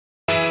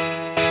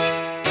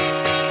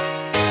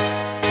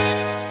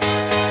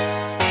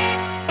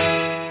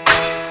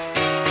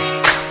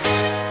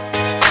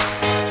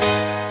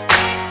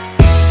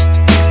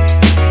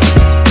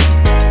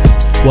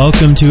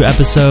Welcome to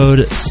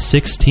episode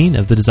 16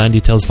 of the Design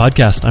Details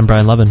podcast. I'm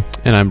Brian Levin.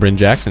 And I'm Bryn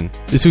Jackson.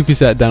 This week we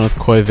sat down with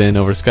Khoi Vinh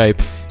over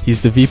Skype.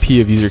 He's the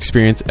VP of User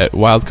Experience at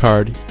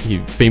Wildcard. He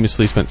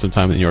famously spent some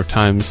time at the New York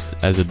Times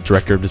as a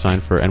director of design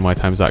for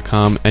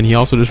nytimes.com, and he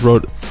also just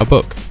wrote a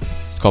book.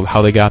 It's called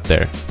How They Got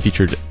There. It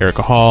featured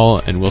Erica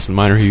Hall and Wilson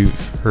Miner, who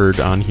you've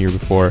heard on here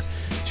before.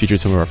 It's featured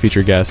some of our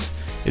featured guests.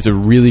 It's a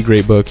really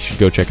great book. You should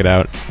go check it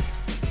out.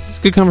 It's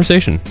a good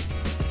conversation.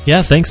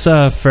 Yeah, thanks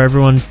for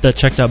everyone that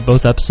checked out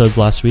both episodes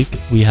last week.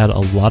 We had a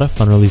lot of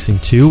fun releasing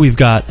two. We've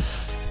got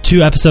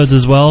 2 episodes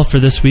as well for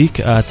this week.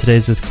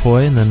 Today's with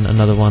Khoi, and then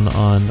another one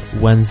on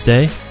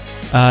Wednesday.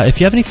 If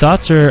you have any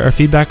thoughts or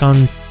feedback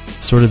on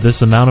sort of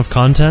this amount of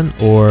content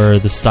or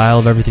the style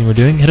of everything we're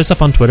doing, hit us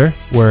up on Twitter.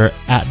 We're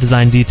at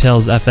Design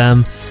Details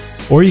FM,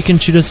 or you can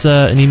shoot us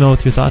an email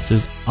with your thoughts. It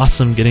was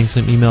awesome getting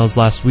some emails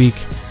last week.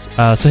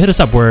 So hit us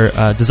up. We're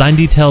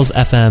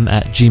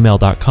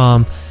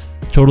designdetailsfm@gmail.com.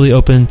 Totally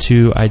open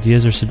to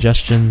ideas or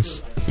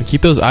suggestions. And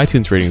keep those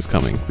iTunes ratings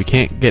coming. We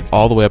can't get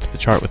all the way up the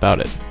chart without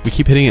it. We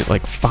keep hitting it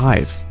like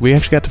 5. We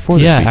actually got to 4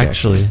 this week.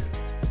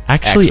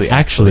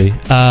 Actually.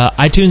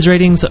 iTunes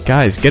ratings.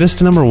 Guys, get us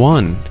to number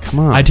 1. Come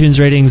on. iTunes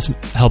ratings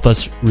help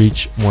us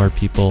reach more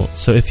people.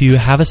 So if you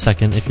have a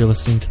second, if you're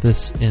listening to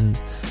this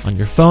on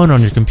your phone,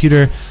 on your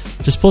computer,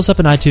 just pull us up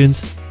in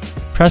iTunes.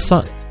 Press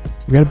on.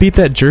 We got to beat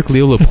that jerk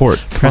Leo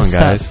Laporte. Come on,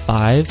 guys. That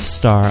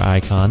 5-star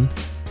icon.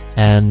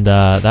 And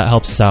that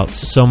helps us out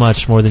so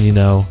much more than you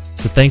know.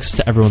 So thanks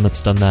to everyone that's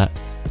done that.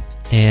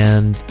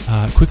 And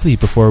quickly,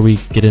 before we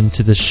get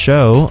into the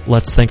show,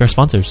 let's thank our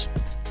sponsors.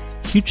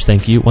 Huge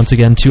thank you once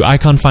again to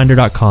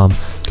iconfinder.com.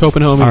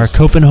 Copenhomies. Our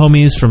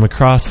Copenhomies from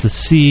across the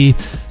sea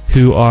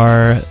who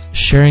are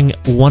sharing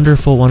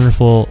wonderful,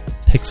 wonderful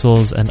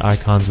pixels and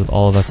icons with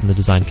all of us in the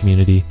design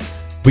community.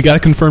 We got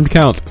a confirmed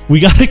count.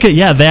 They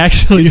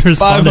actually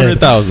responded.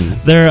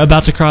 500,000. They're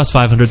about to cross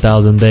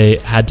 500,000. They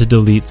had to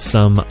delete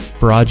some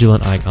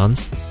fraudulent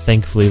icons.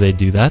 Thankfully, they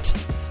do that.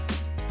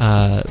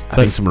 I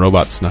think some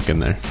robots snuck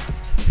in there.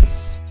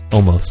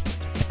 Almost.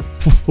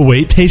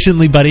 Wait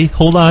patiently, buddy.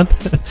 Hold on.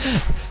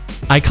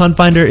 Icon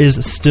Finder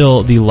is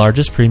still the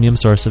largest premium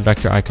source of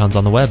vector icons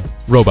on the web.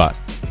 Robot.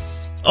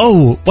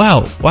 Oh,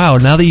 wow.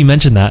 Now that you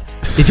mentioned that,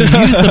 if you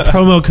use the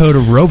promo code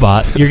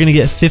ROBOT, you're going to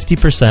get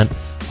 50%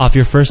 off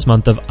your first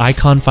month of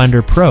Icon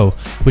Finder Pro,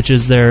 which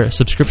is their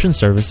subscription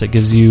service that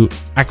gives you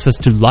access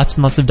to lots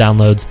and lots of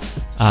downloads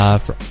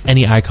for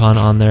any icon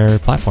on their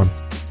platform.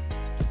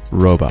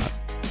 Robot.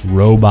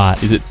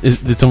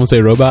 Did someone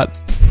say robot?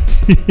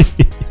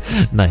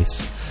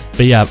 Nice.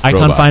 But yeah,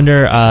 Icon Robot.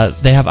 Finder,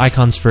 they have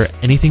icons for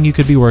anything you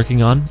could be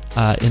working on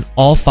in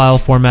all file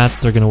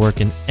formats. They're going to work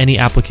in any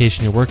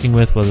application you're working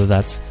with, whether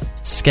that's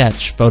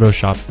Sketch,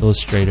 Photoshop,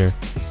 Illustrator.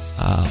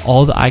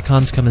 All the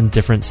icons come in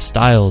different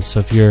styles. So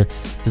if you're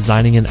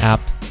designing an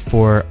app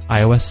for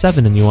iOS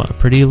 7 and you want a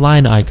pretty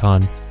line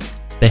icon,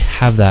 they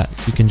have that.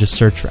 You can just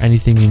search for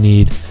anything you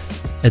need.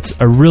 It's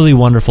a really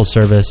wonderful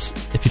service.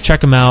 If you check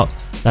them out,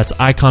 that's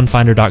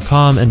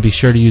iconfinder.com, and be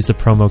sure to use the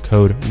promo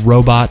code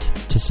ROBOT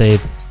to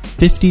save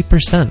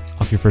 50%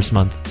 off your first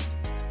month.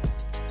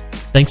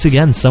 Thanks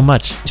again so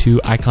much to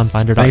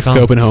iconfinder.com. Thanks,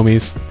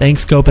 Copenhomies.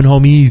 Thanks,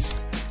 Copenhomies.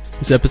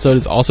 This episode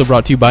is also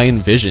brought to you by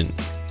InVision.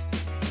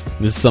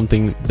 This is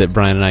something that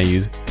Brian and I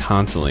use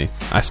constantly.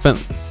 I spent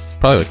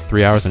probably like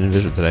 3 hours on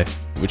InVision today,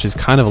 which is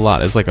kind of a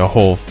lot. It's like a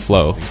whole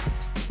flow.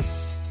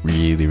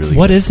 Really, really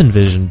What good. is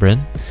InVision, Bryn?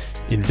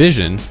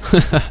 InVision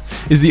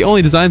is the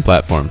only design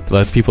platform that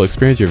lets people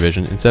experience your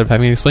vision instead of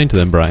having it explained to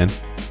them, Brian.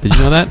 Did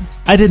you know that?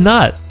 I did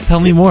not. Tell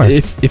me more.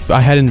 If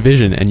I had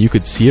InVision and you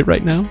could see it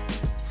right now,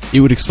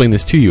 it would explain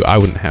this to you. I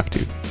wouldn't have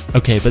to.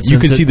 Okay, but You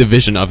could see the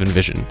vision of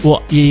InVision.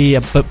 Well, yeah,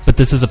 but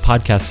this is a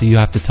podcast, so you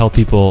have to tell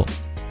people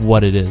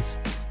what it is.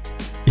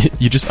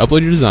 You just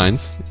upload your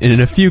designs, and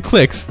in a few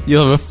clicks,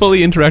 you'll have a fully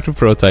interactive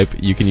prototype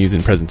you can use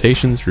in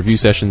presentations, review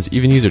sessions,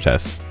 even user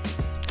tests.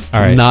 All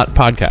right. Not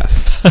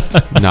podcasts.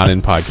 Not in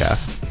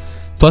podcasts.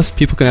 Plus,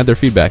 people can add their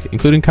feedback,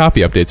 including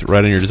copy updates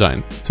right on your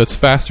design. So it's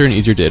faster and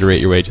easier to iterate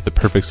your way to the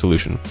perfect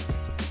solution.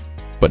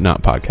 But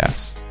not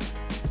podcasts.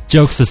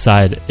 Jokes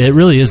aside, it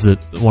really is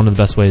one of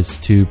the best ways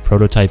to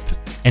prototype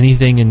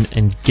anything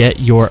and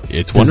get your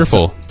It's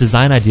wonderful.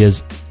 design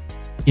ideas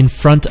in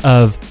front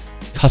of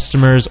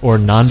customers or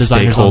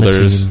non-designers on the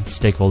team,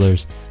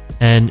 stakeholders,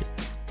 and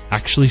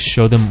actually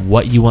show them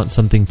what you want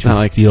something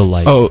to feel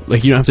like. Oh,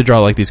 like you don't have to draw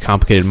like these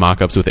complicated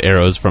mock-ups with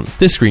arrows from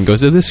this screen goes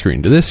to this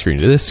screen, to this screen,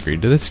 to this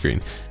screen, to this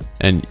screen.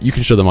 And you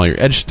can show them all your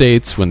edge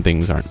states when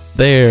things aren't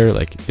there.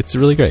 Like, it's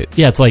really great.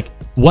 Yeah, it's like,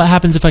 what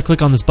happens if I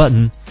click on this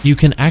button? You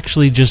can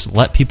actually just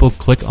let people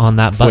click on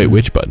that button. Wait,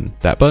 which button?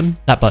 That button?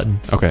 That button.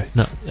 Okay.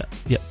 No,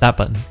 yeah, that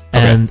button. Okay,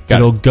 and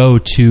it'll go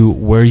to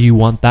where you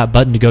want that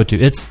button to go to.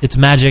 It's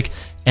magic,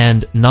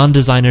 and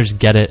non-designers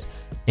get it,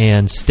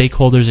 and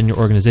stakeholders in your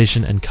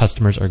organization and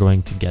customers are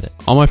going to get it.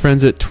 All my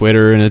friends at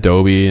Twitter and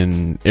Adobe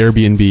and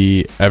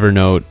Airbnb,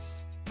 Evernote,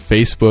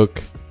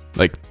 Facebook,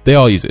 like, they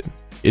all use it.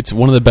 It's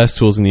one of the best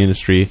tools in the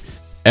industry.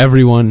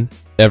 Everyone,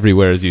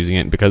 everywhere is using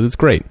it because it's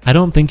great. I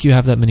don't think you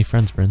have that many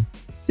friends, Bryn.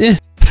 Yeah.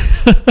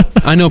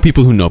 I know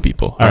people who know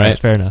people. All right,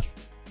 fair enough.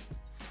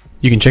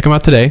 You can check them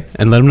out today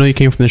and let them know you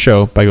came from the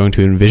show by going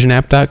to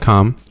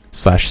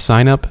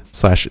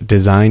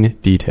envisionapp.com/signup/design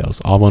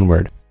details. All one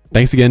word.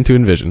 Thanks again to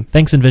Envision.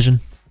 Thanks,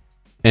 Envision.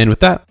 And with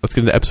that, let's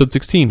get into episode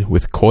 16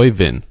 with Khoi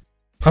Vinh.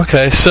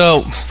 Okay,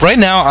 so right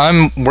now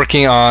I'm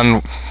working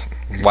on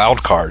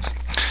Wildcard.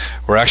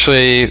 We're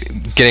actually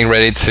getting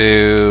ready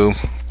to...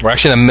 We're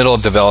actually in the middle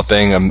of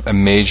developing a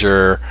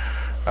major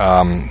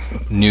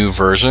new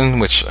version,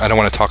 which I don't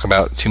want to talk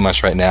about too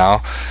much right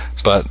now.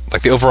 But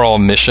like the overall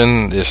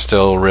mission is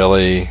still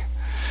really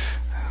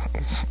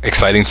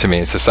exciting to me.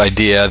 It's this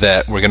idea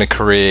that we're going to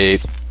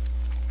create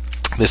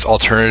this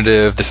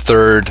alternative, this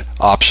third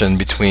option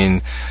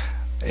between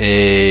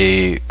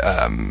a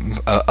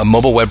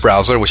mobile web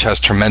browser, which has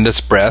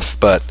tremendous breadth,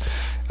 but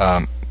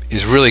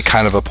is really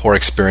kind of a poor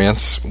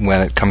experience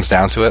when it comes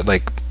down to it.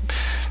 Like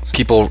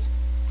people,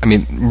 I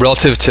mean,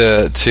 relative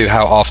to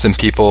how often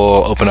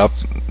people open up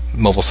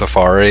mobile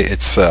Safari,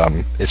 it's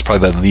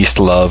probably the least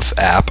loved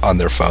app on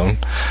their phone,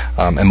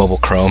 and mobile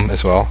Chrome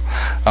as well.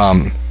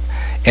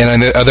 And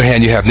on the other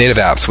hand, you have native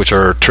apps, which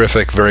are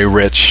terrific, very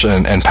rich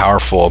and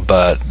powerful,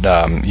 but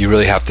you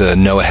really have to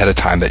know ahead of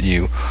time that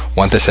you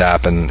want this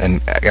app,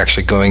 and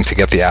actually going to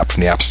get the app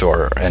from the App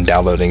Store and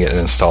downloading it and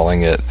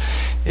installing it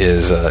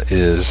is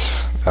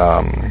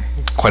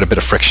quite a bit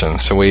of friction.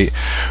 So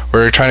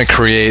we're trying to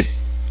create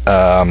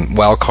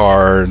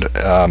Wildcard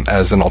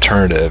as an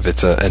alternative.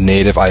 It's a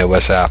native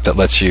iOS app that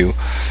lets you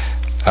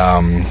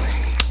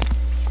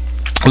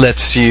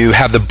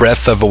have the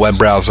breadth of a web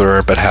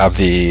browser, but have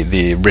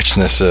the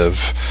richness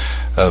of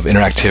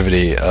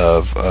interactivity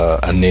of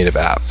a native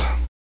app.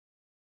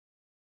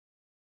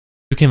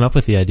 Who came up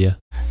with the idea?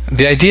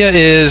 The idea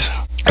is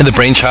the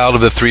brainchild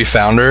of the three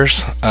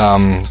founders.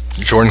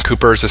 Jordan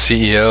Cooper is the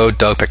CEO,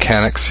 Doug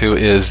Pekanix, who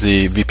is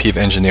the VP of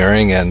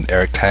Engineering, and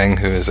Eric Tang,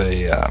 who is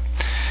a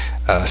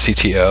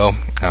CTO.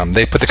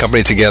 They put the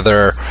company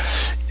together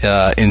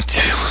in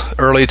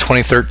early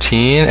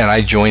 2013, and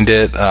I joined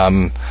it.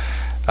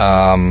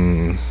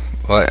 I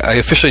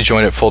officially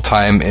joined it full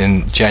time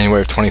in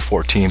January of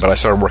 2014, but I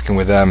started working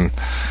with them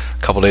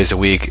a couple days a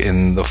week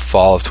in the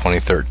fall of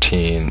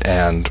 2013,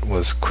 and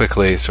was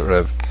quickly sort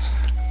of,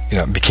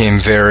 became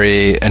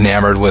very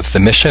enamored with the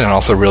mission and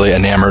also really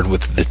enamored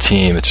with the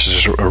team. It's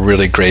just a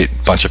really great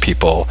bunch of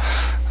people,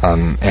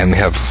 and we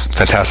have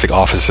fantastic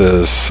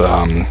offices.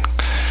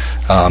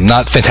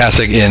 Not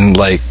fantastic in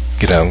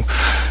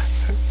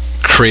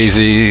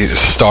crazy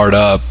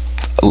startup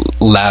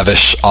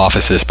lavish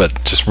offices,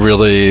 but just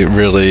really,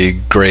 really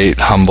great,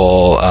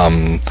 humble,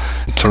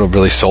 sort of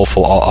really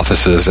soulful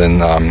offices in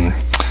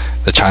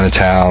the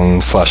Chinatown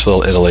 /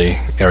 Little Italy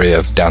area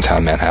of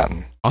downtown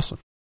Manhattan. Awesome.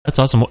 That's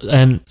awesome.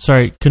 And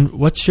sorry,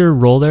 what's your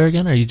role there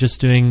again? Are you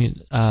just doing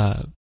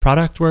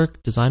product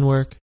work, design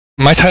work?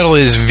 My title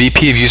is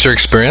VP of User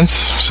Experience,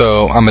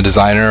 so I'm a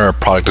designer or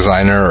product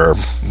designer or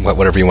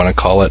whatever you want to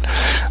call it.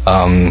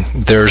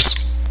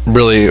 There's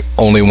really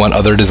only one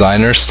other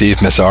designer, Steve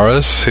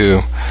Meszaros,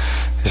 who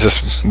is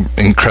this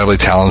incredibly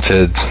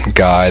talented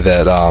guy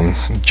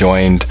that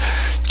joined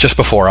just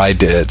before I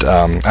did.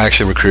 I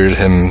actually recruited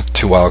him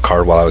to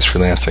Wildcard while I was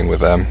freelancing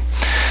with them.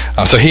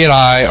 So he and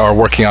I are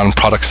working on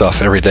product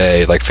stuff every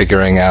day, like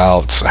figuring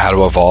out how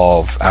to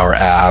evolve our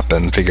app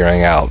and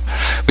figuring out...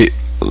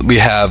 We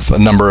have a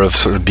number of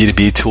sort of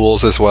B2B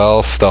tools as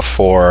well, stuff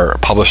for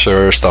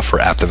publishers, stuff for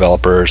app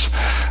developers,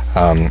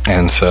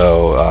 and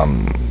so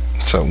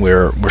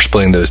we're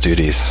splitting those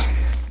duties.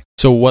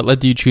 So what led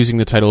to you choosing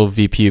the title of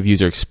VP of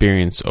User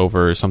Experience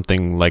over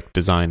something like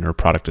design or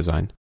product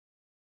design?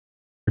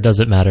 Or does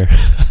it matter?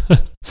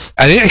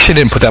 I actually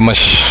didn't put that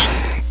much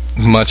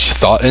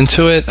thought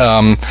into it.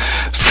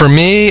 For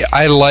me,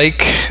 I like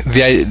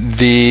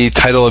the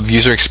title of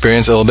User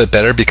Experience a little bit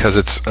better because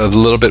it's a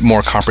little bit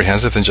more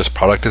comprehensive than just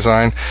product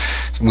design.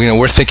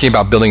 We're thinking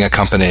about building a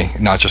company,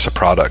 not just a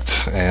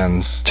product.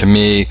 And to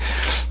me,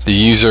 the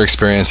user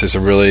experience is a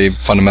really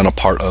fundamental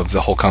part of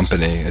the whole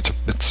company.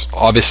 It's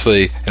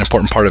obviously an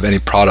important part of any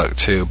product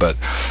too, but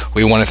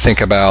we want to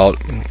think about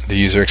the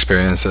user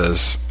experience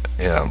as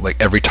like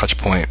every touch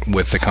point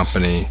with the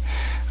company,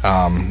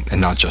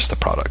 and not just the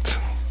product.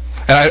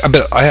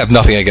 And I have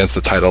nothing against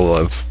the title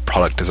of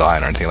product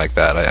design or anything like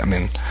that.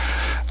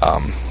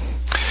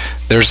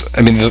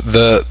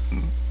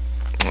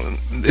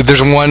 If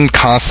there's one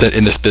constant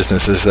in this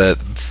business is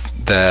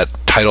that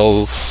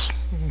titles,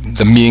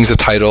 the meanings of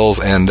titles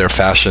and their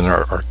fashion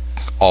are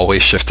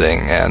always shifting,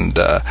 and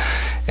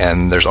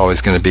there's always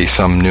going to be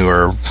some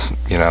newer,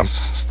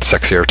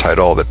 sexier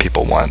title that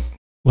people want.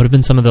 What have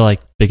been some of the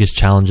biggest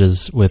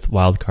challenges with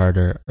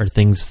Wildcard, or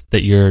things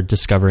that you're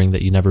discovering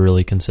that you never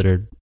really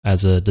considered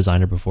as a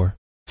designer before?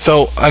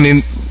 So,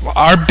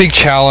 our big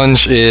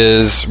challenge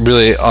is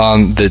really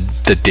on the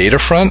data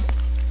front.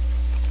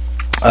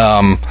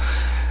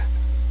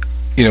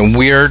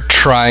 We're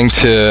trying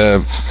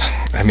to...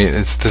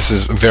 this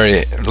is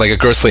very a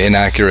grossly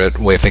inaccurate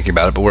way of thinking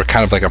about it, but we're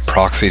kind of like a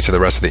proxy to the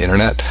rest of the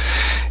internet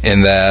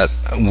in that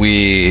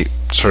we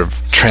sort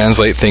of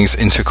translate things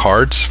into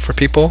cards for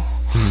people.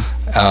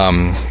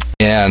 Mm-hmm.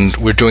 And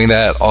we're doing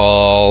that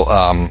all.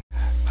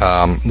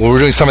 We're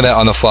doing some of that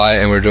on the fly,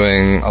 and we're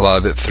doing a lot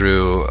of it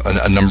through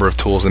a number of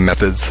tools and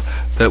methods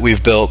that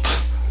we've built.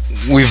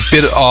 We've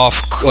bit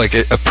off like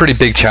a pretty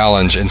big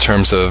challenge in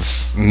terms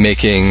of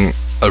making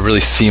a really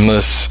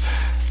seamless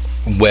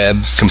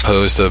web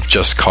composed of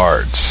just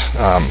cards.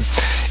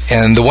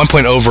 And the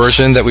 1.0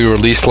 version that we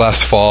released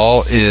last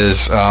fall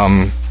is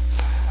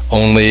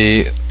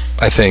only,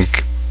 I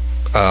think,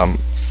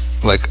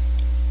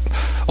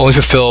 only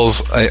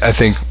fulfills, I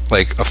think,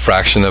 like a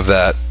fraction of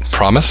that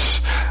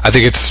promise. I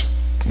think it's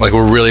like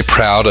we're really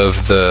proud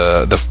of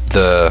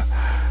the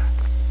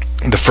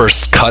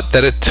first cut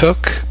that it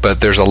took,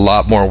 but there's a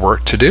lot more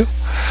work to do.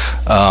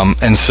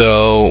 And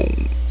so,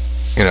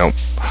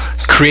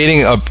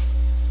 creating a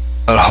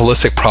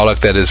holistic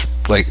product that is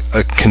like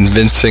a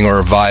convincing or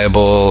a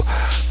viable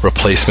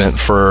replacement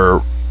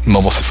for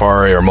mobile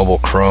Safari or mobile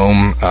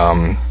Chrome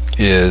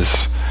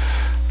is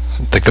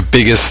like the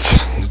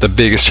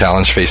biggest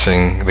challenge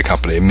facing the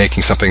company,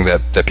 making something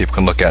that people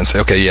can look at and say,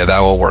 okay, yeah, that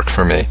will work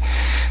for me.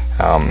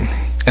 And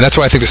that's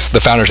why I think the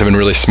founders have been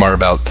really smart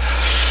about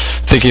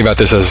thinking about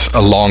this as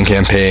a long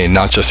campaign,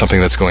 not just something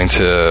that's going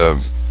to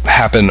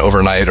happen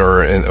overnight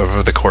or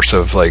over the course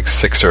of like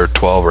 6 or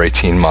 12 or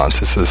 18 months.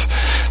 This is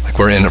like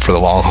we're in it for the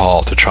long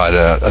haul to try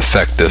to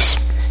affect this,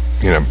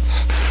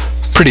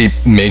 pretty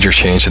major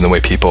change in the way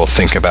people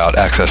think about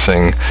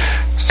accessing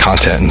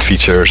content and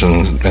features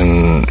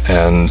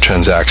and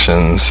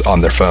transactions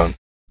on their phone.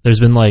 There's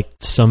been like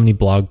so many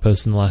blog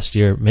posts in the last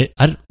year.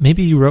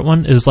 Maybe you wrote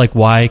one. It was like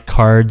why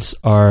cards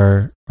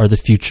are the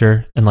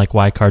future and like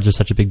why cards are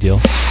such a big deal.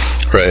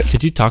 Right.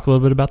 Could you talk a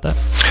little bit about that?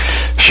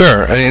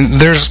 Sure. I mean,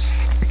 there's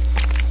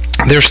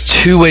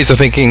two ways of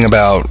thinking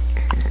about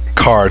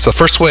cards. The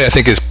first way I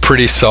think is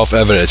pretty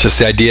self-evident. It's just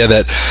the idea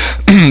that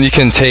you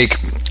can take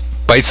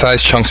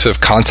bite-sized chunks of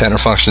content or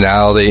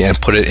functionality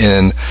and put it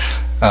in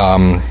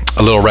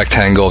a little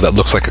rectangle that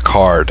looks like a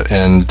card,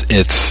 and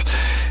it's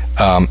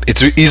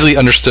easily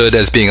understood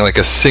as being like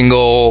a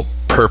single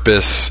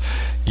purpose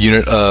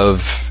unit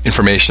of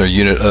information or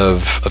unit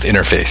of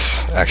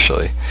interface,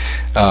 actually.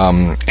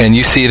 And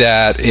you see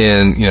that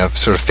in,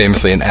 sort of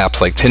famously in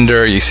apps like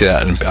Tinder. You see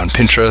that on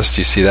Pinterest.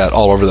 You see that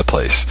all over the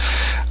place.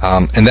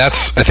 And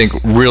that's, I think,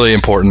 really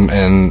important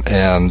and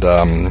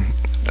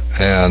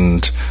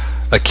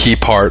a key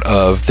part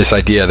of this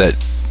idea that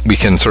we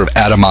can sort of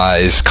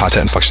atomize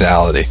content and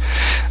functionality.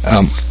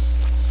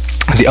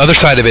 The other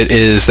side of it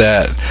is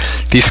that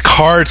these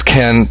cards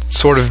can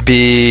sort of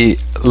be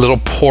little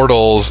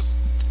portals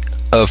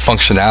of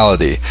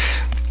functionality,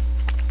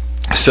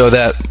 so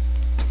that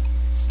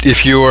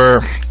if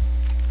you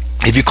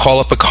call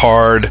up a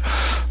card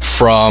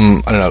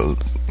from, I don't know,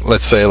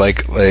 let's say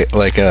like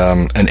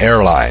an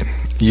airline,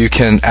 you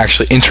can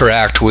actually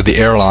interact with the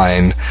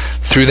airline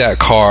through that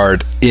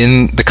card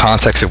in the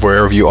context of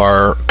wherever you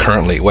are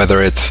currently,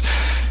 whether it's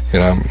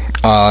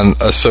on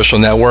a social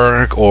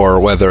network or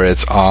whether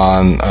it's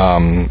on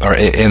or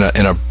in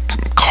a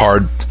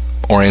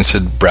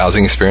card-oriented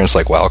browsing experience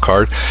like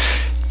Wildcard.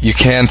 You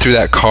can, through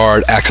that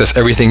card, access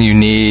everything you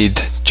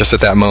need just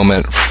at that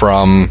moment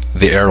from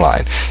the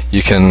airline.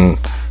 You can,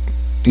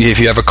 if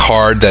you have a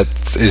card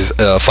that is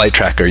a flight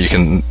tracker, you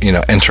can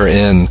enter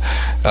in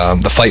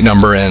the flight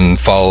number and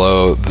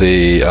follow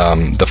the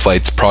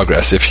flight's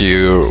progress. If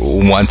you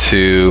want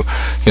to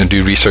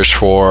do research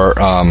for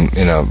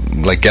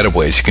like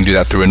getaways, you can do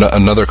that through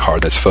another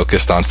card that's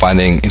focused on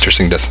finding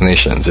interesting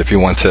destinations. If you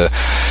want to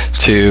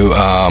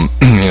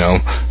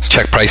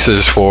check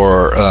prices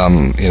for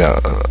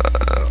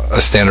a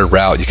standard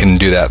route, you can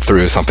do that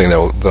through something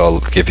that'll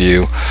give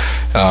you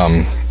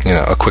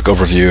a quick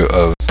overview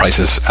of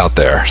prices out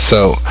there.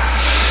 So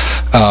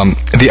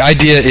the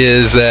idea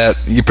is that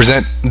you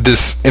present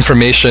this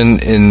information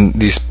in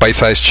these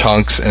bite-sized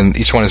chunks, and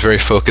each one is very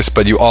focused,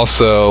 but you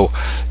also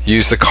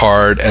use the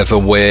card as a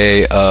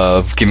way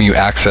of giving you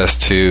access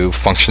to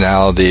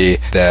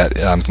functionality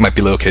that might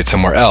be located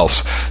somewhere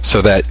else,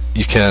 so that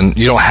you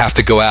don't have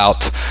to go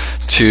out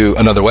to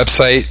another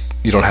website.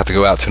 You don't have to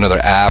go out to another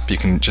app. You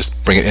can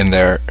just bring it in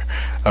there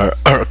or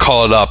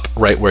call it up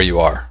right where you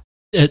are.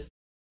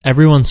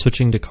 Everyone's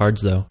switching to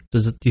cards, though. Do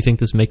you think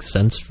this makes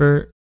sense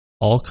for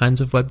all kinds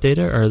of web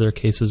data, or are there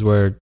cases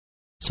where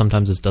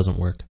sometimes this doesn't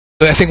work?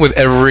 I think with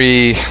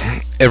every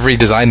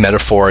design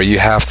metaphor, you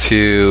have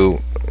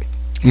to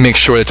make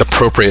sure it's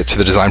appropriate to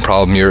the design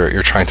problem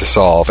you're trying to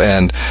solve.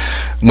 And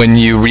when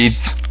you read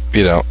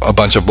a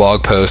bunch of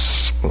blog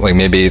posts, like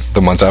maybe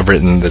the ones I've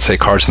written that say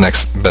cards the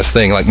next best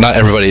thing, like not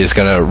everybody is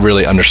going to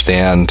really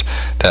understand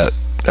that,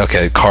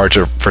 okay, cards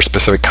are for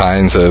specific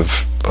kinds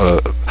of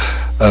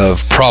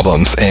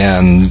problems,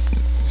 and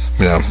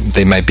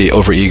they might be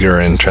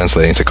overeager in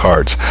translating to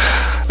cards.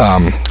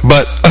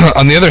 But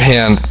on the other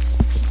hand,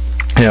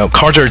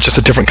 cards are just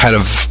a different kind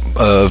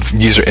of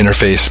user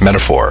interface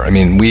metaphor. I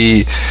mean,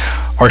 we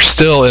are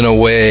still in a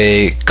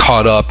way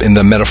caught up in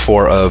the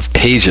metaphor of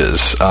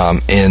pages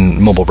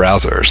in mobile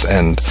browsers,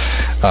 and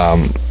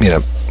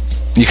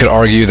you could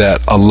argue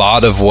that a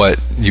lot of what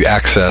you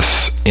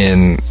access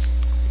in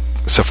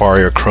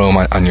Safari or Chrome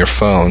on your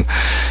phone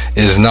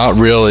is not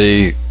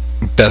really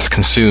best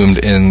consumed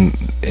in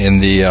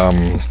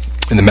the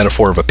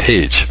metaphor of a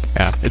page.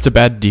 Yeah, it's a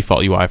bad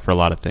default UI for a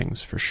lot of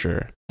things, for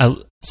sure.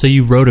 So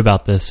you wrote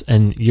about this,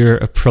 and you're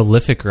a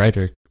prolific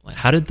writer.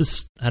 How did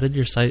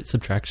your site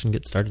Subtraction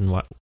get started? And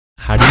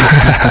how do you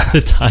have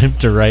the time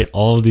to write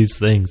all of these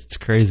things? It's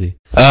crazy.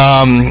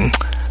 I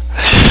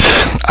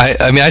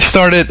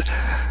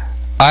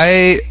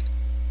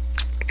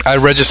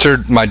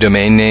registered my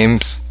domain name,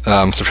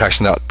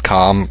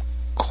 subtraction.com,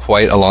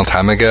 quite a long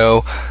time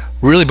ago,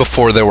 really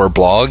before there were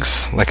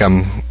blogs. Like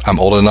I'm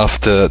old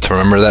enough to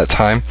remember that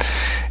time.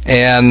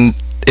 And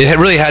it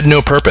really had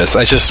no purpose.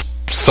 I just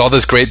saw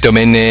this great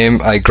domain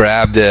name. I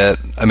grabbed it.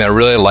 I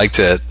really liked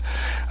it.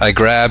 I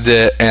grabbed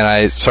it and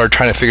I started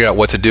trying to figure out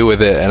what to do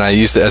with it. And I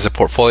used it as a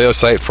portfolio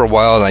site for a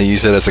while, and I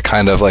used it as a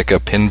kind of like a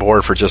pin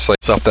board for just like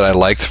stuff that I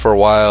liked for a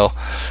while.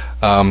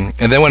 And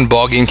then when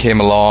blogging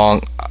came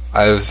along,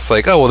 I was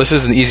like, oh, well, this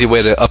is an easy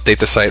way to update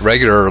the site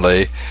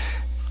regularly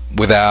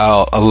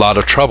without a lot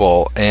of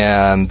trouble.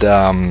 And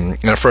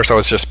at first I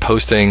was just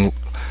posting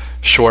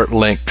short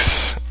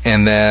links.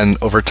 And then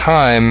over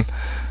time,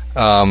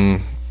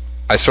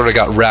 I sort of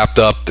got wrapped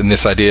up in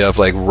this idea of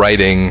like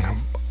writing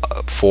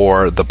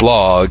for the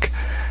blog.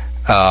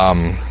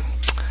 And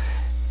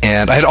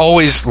I had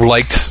always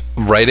liked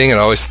writing, and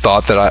I always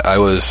thought that I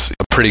was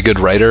a pretty good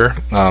writer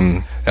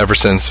ever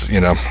since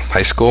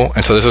high school.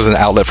 And so this was an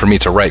outlet for me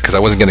to write because I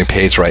wasn't getting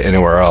paid to write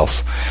anywhere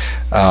else.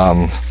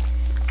 And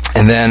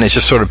then it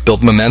just sort of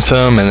built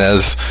momentum, and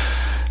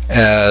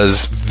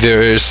as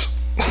various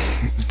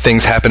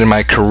things happened in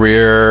my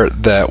career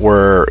that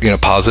were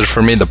positive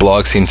for me, the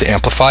blog seemed to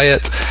amplify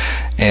it,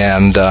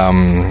 and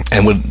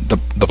the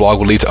blog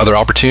would lead to other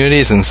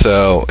opportunities, and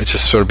so it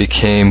just sort of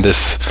became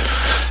this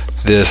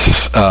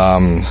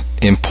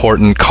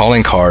important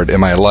calling card in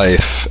my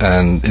life.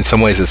 And in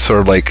some ways it's sort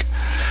of like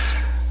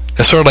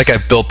I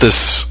built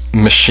this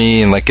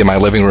machine like in my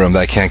living room that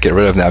I can't get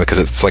rid of now because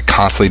it's like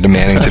constantly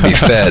demanding to be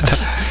fed.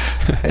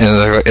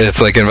 And it's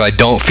like if I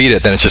don't feed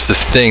it, then it's just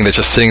this thing that's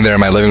just sitting there in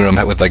my living room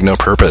with like no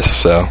purpose.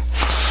 So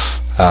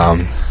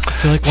I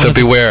feel like so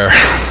beware.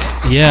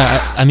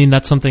 Yeah, I mean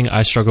that's something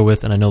I struggle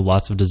with, and I know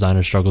lots of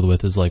designers struggle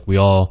with, is like we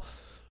all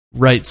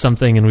write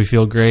something and we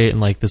feel great and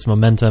like this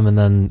momentum, and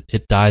then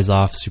it dies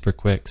off super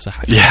quick. So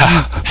how do you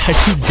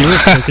do it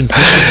so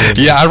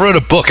consistently? Yeah, I wrote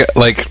a book.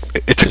 Like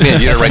it took me a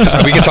year to write this.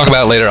 We can talk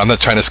about it later. I'm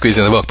not trying to squeeze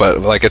in the book, but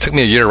like it took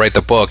me a year to write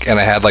the book, and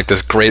I had like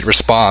this great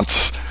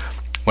response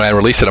when I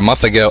released it a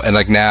month ago. And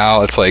like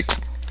now it's like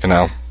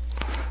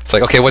it's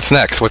like, okay, what's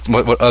next?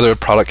 What other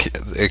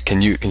product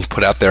can you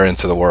put out there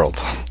into the world?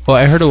 Well,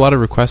 I heard a lot of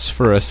requests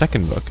for a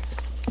second book.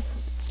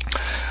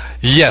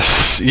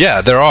 Yes,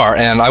 yeah, there are,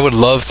 and I would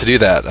love to do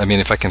that. I mean,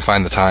 if I can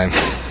find the time.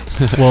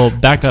 Well,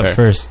 back up fair.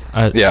 First.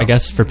 I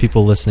guess for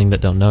people listening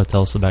that don't know,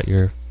 tell us about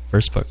your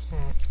first book.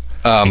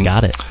 I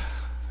got it.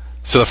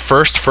 So the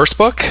first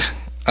book,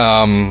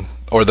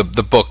 or the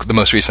book, the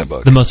most recent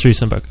book. The most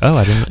recent book. Oh,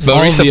 I didn't.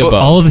 All of the above.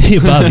 All of the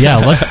above.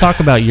 Yeah, let's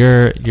talk about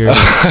your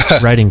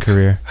writing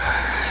career.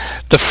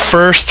 The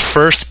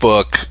first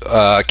book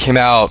came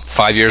out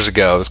 5 years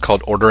ago. It's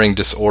called Ordering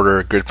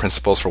Disorder: Grid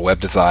Principles for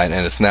Web Design,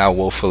 and it's now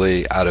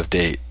woefully out of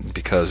date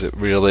because it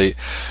really,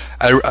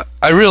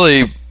 I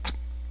really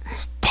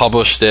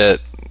published it.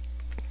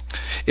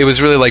 It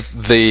was really like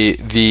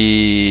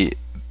the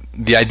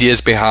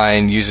ideas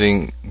behind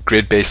using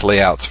grid-based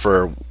layouts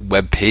for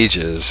web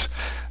pages.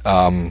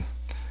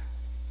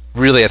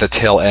 Really at the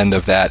tail end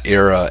of that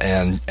era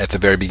and at the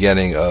very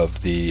beginning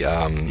of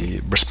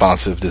the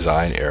responsive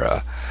design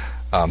era.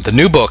 The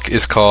new book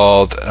is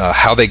called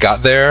How They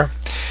Got There: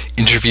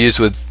 Interviews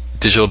with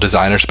Digital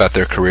Designers About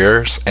Their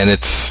Careers, and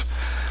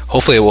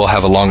hopefully it will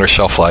have a longer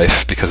shelf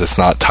life because it's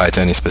not tied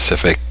to any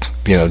specific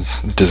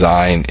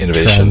design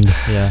innovation.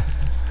 Trend,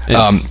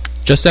 yeah.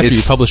 Just after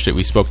you published it,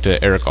 we spoke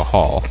to Erica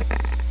Hall.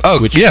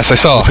 Oh, yes, I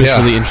saw. Which was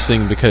really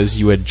interesting because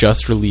you had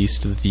just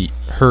released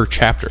her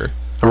chapter,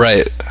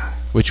 right?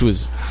 Which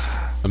was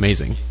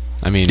amazing.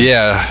 I mean,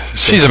 yeah,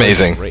 she's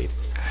amazing. Great.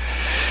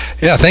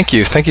 Yeah, thank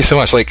you so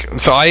much.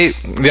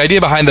 The idea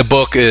behind the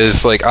book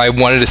is like I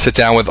wanted to sit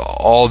down with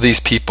all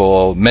these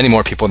people, many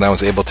more people than I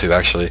was able to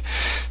actually,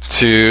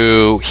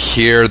 to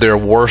hear their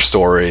war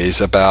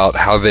stories about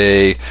how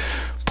they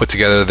put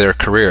together their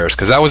careers.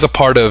 Because that was a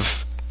part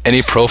of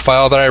any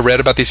profile that I read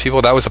about these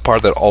people. That was the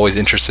part that always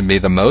interested me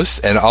the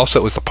most, and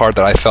also it was the part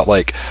that I felt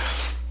like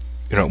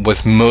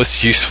was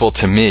most useful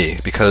to me,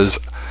 because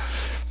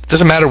it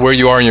doesn't matter where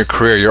you are in your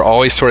career, you're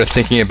always sort of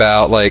thinking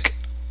about like,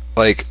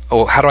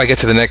 oh, how do I get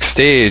to the next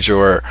stage,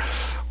 or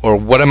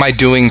what am I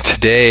doing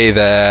today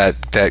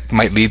that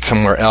might lead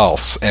somewhere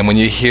else? And when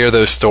you hear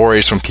those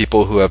stories from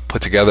people who have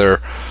put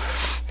together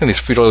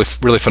these really,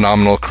 really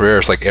phenomenal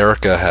careers like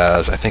Erica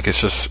has, I think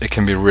it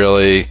can be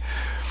really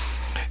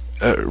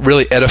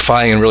really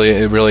edifying and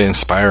really, really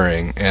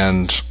inspiring.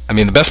 And I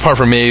mean, the best part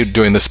for me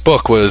doing this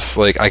book was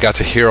like I got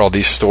to hear all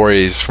these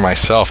stories for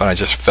myself, and I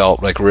just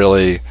felt like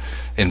really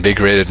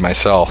invigorated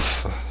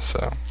myself.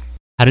 So,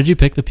 how did you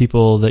pick the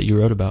people that you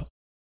wrote about?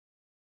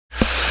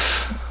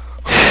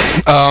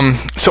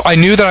 So I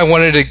knew that I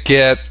wanted to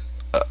get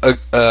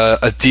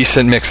a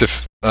decent mix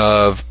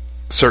of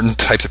certain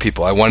types of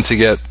people. I wanted to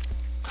get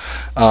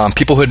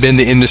people who had been in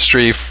the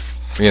industry,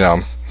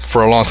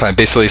 for a long time,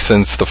 basically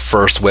since the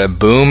first web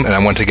boom, and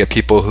I wanted to get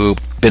people who've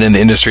been in the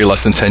industry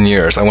less than 10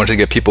 years. I wanted to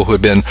get people who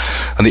had been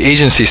on the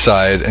agency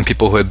side and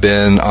people who had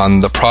been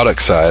on the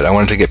product side. I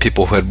wanted to get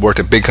people who had worked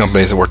at big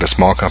companies and worked at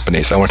small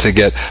companies. I wanted to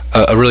get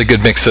a really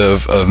good mix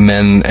of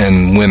men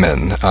and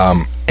women.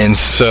 And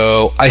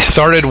so I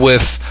started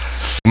with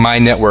my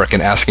network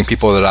and asking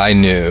people that I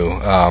knew.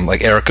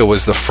 Like Erica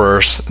was the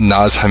first,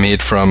 Naz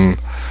Hamid from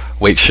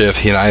Weight Shift.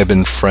 He and I have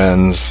been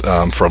friends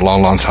for a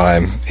long, long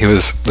time. He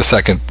was the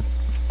second.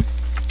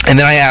 And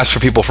then I asked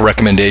for people for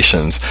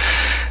recommendations.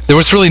 There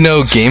was really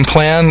no game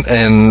plan,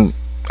 and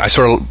I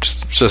sort of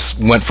just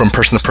went from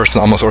person to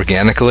person almost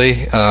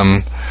organically.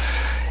 And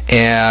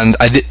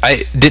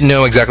I didn't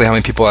know exactly how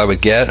many people I would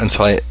get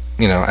until I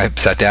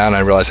sat down and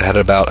I realized I had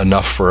about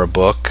enough for a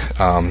book.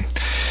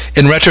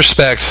 In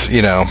retrospect,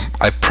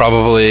 I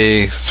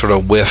probably sort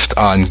of whiffed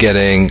on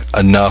getting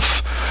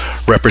enough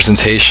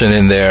representation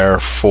in there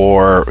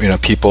for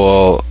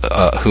people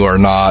who are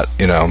not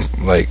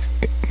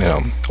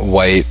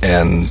white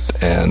and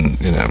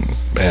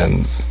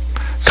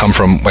come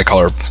from white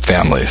collar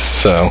families.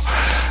 So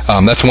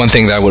that's one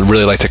thing that I would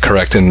really like to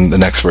correct in the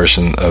next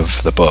version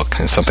of the book.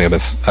 It's something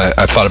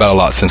I've thought about a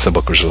lot since the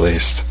book was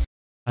released.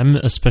 I'm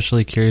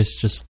especially curious,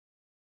 just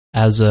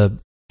as a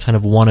kind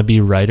of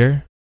wannabe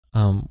writer,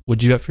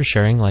 would you be up for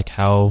sharing like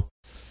how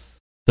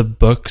the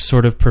book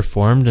sort of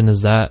performed, and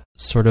is that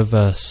sort of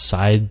a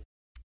side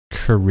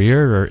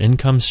career or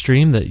income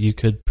stream that you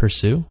could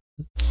pursue?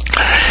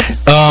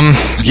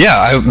 Yeah,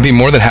 I would be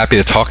more than happy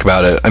to talk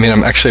about it. I mean,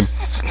 I'm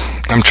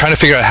trying to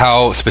figure out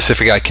how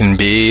specific I can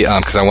be,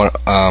 because I want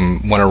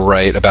to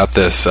write about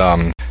this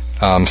soon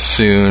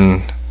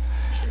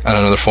at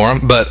another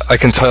forum. But I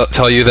can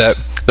tell you that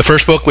the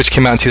first book, which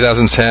came out in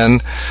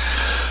 2010,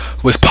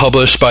 was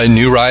published by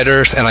New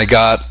Riders, and I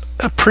got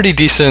a pretty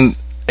decent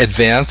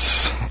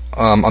advance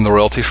on the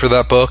royalty for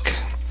that book.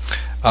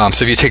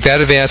 So if you take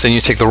that advance and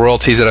you take the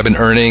royalties that I've been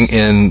earning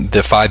in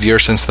the 5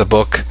 years since that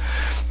book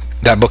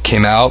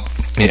came out,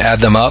 and you add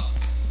them up,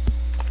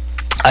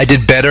 I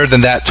did better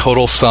than that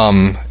total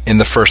sum in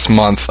the first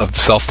month of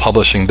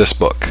self-publishing this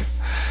book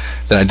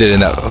than I did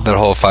in that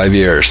whole 5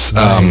 years.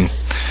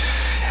 Nice.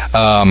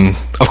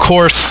 Of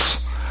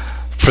course,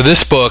 for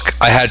this book,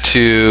 I had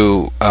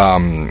to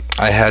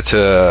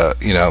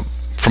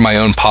from my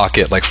own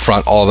pocket, like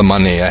front all the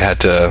money. I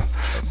had to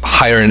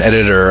hire an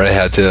editor. I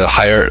had to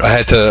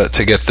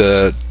get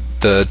the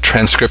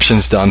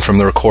transcriptions done from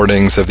the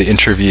recordings of the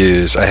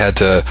interviews. I had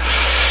to,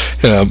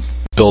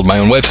 build my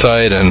own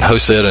website and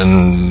host it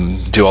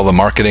and do all the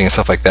marketing and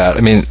stuff like that.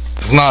 I mean,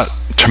 it's not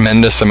a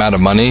tremendous amount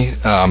of money.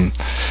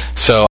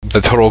 So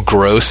the total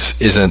gross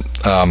is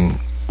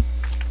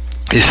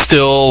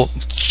still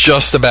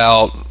just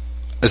about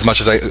as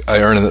much as I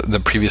earned in the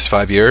previous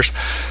 5 years.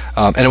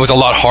 And it was a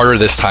lot harder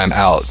this time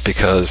out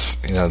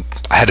because, I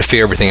had to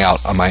figure everything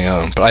out on my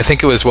own. But I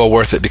think it was well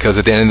worth it because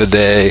at the end of the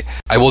day,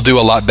 I will do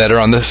a lot better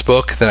on this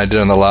book than I did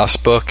on the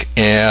last book.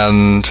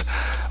 And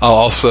I'll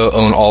also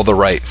own all the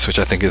rights, which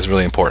I think is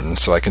really important.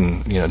 So I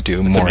can,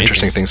 do more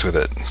interesting things with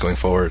it going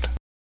forward.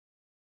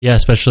 Yeah,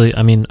 especially,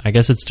 I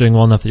guess it's doing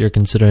well enough that you're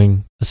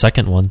considering a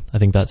second one. I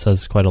think that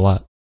says quite a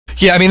lot.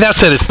 Yeah, that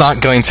said, it's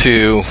not going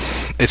to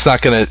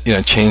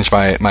change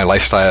my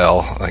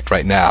lifestyle like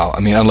right now.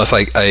 Unless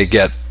I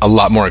get a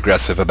lot more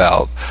aggressive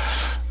about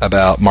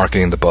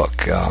marketing the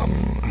book.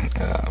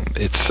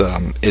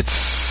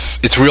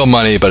 It's real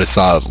money, but it's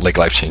not like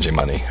life-changing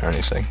money or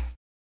anything.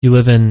 You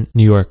live in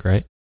New York,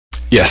 right?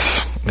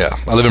 Yes. Yeah,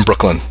 I live in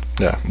Brooklyn.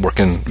 Yeah, work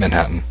in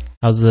Manhattan.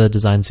 How's the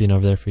design scene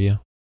over there for you?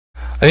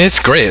 It's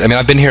great.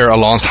 I've been here a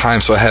long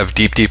time, so I have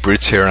deep, deep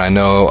roots here, and I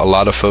know a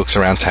lot of folks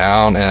around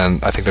town,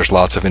 and I think there's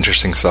lots of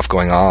interesting stuff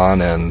going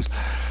on, and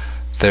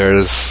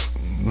there's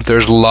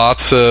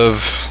lots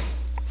of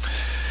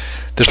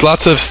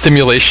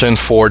stimulation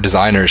for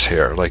designers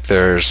here. Like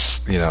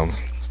there's,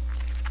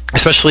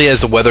 especially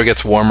as the weather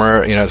gets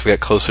warmer, as we get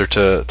closer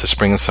to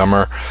spring and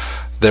summer,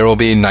 there will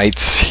be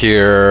nights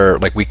here,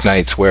 like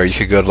weeknights, where you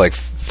could go to like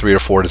 3 or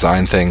 4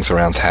 design things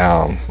around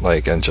town,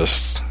 like, and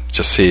just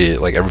see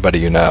like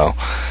everybody I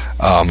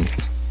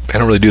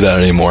don't really do that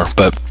anymore,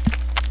 but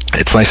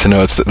it's nice to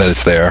know that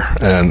it's there,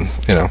 and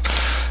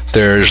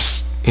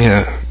there's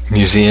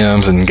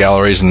museums and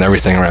galleries and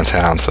everything around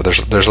town. So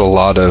there's a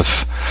lot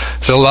of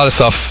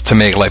stuff to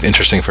make life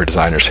interesting for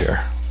designers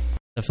here.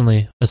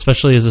 Definitely,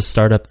 especially as a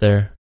startup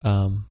there.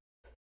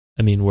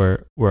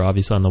 We're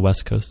obviously on the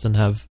West Coast and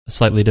have a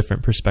slightly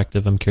different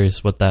perspective. I'm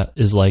curious what that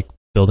is like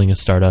building a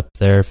startup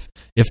there,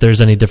 if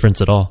there's any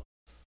difference at all.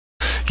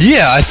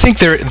 Yeah, I think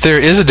there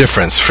is a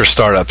difference for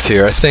startups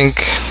here. I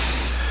think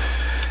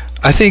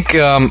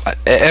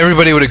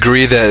everybody would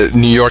agree that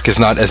New York is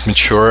not as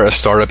mature a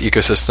startup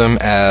ecosystem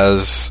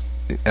as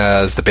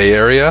the Bay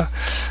Area.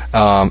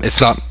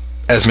 It's not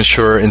as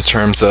mature in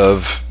terms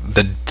of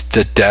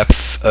the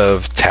depth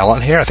of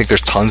talent here. I think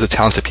there's tons of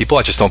talented people.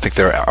 I just don't think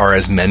there are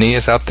as many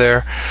as out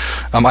there.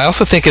 I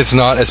also think it's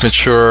not as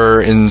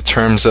mature in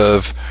terms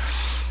of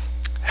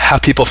how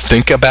people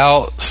think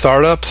about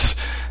startups.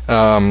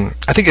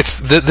 I think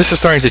this is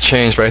starting to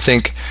change, but I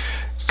think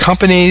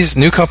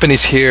new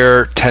companies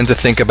here tend to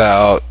think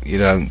about,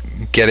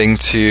 getting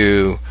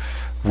to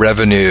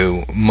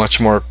revenue much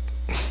more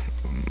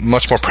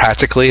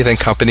practically than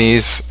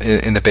companies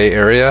in the Bay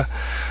Area.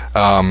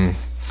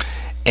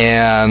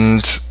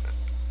 And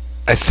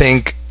I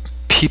think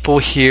people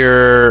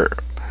here,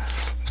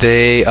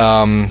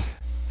 I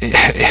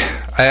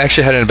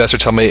actually had an investor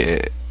tell me,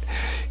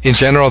 in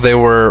general, they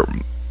were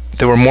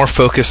more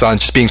focused on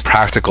just being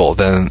practical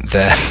than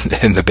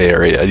in the Bay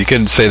Area. You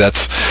couldn't say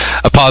that's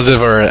a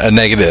positive or a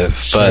negative,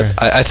 Sure.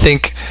 but I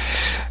think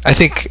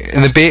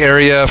in the Bay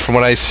Area, from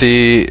what I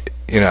see,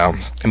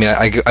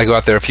 I go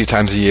out there a few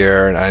times a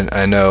year, and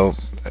I know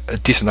a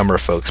decent number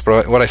of folks.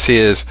 But what I see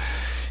is,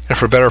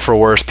 for better or for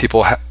worse,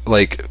 people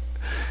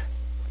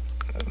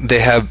they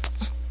have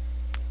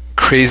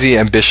crazy,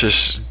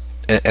 ambitious,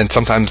 and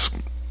sometimes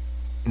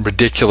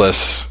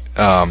ridiculous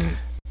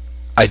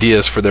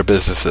ideas for their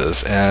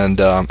businesses, and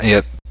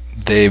yet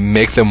they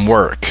make them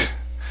work.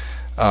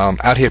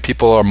 Out here,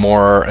 people are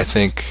more, I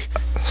think,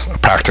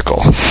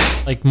 practical,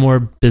 like more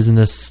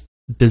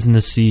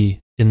businessy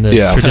in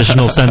the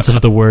traditional sense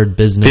of the word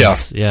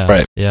business. Yeah,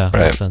 right. Yeah,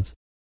 right. Makes sense.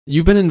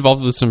 You've been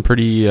involved with some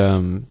pretty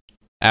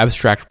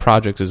abstract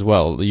projects as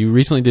well. You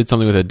recently did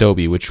something with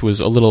Adobe, which was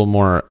a little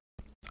more,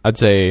 I'd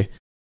say,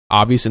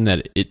 obvious in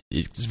that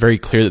it's very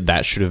clear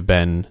that should have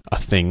been a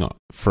thing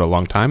for a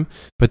long time.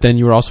 But then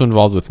you were also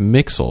involved with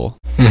Mixel.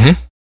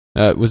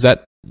 Mm-hmm. Was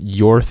that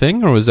your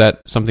thing, or was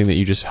that something that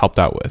you just helped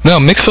out with? No,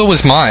 Mixel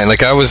was mine.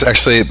 I was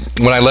actually,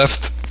 when I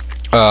left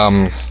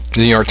the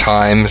New York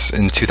Times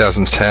in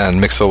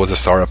 2010, Mixel was a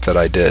startup that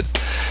I did.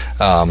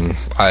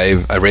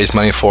 I raised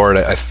money for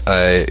it.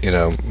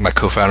 My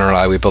co-founder and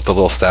I, we built a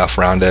little staff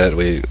around it.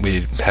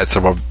 We had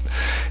several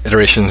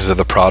iterations of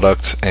the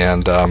product,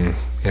 and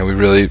we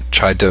really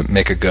tried to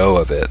make a go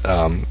of it.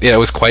 It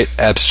was quite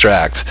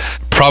abstract,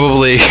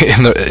 probably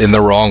in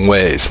the wrong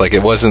ways.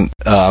 It wasn't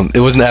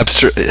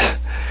abstract.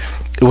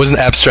 It wasn't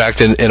abstract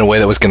in a way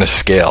that was going to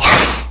scale.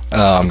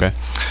 Okay.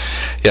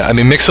 Yeah,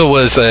 Mixel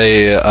was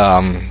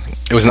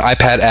it was an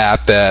iPad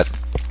app that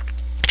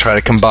tried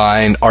to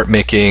combine art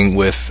making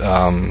with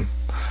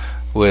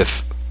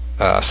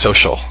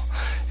social.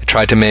 It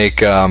tried to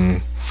make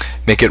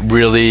it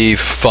really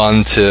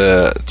fun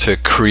to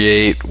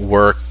create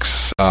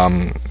works,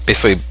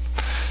 basically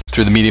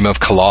through the medium of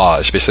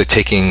collage, basically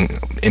taking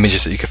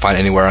images that you could find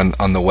anywhere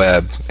on the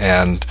web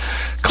and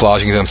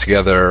collaging them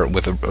together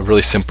with a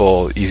really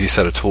simple, easy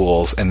set of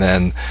tools, and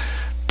then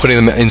putting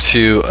them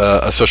into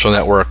a social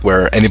network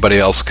where anybody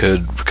else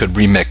could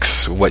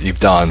remix what you've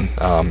done,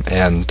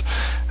 and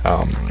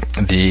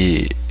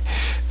the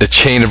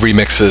chain of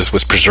remixes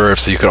was preserved,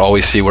 so you could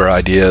always see where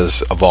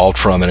ideas evolved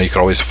from, and you could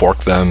always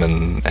fork them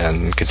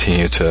and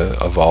continue to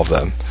evolve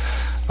them.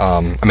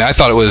 I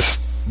thought it was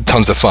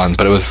tons of fun,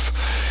 but it was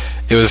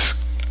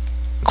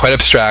quite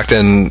abstract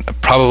and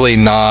probably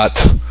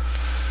not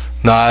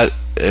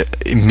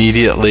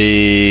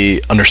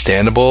immediately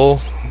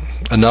understandable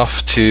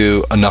enough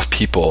to enough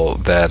people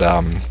that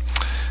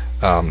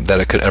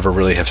it could ever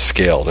really have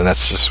scaled, and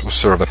that's just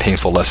sort of a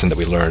painful lesson that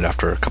we learned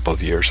after a couple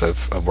of years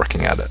of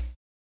working at it.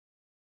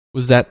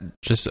 Was that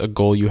just a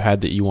goal you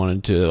had that you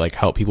wanted to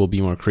help people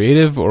be more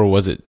creative, or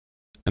was it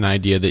an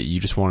idea that you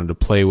just wanted to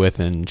play with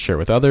and share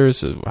with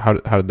others? How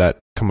did that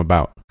come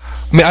about?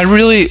 There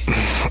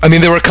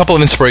were a couple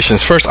of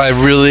inspirations. First, I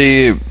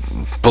really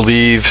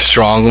believe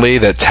strongly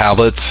that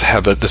tablets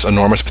have this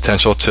enormous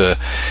potential to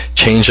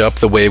change up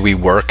the way we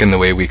work and the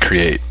way we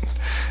create.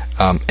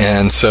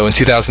 And so in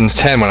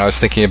 2010, when I was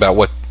thinking about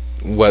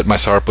what my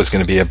startup was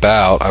going to be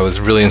about, I was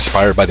really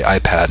inspired by the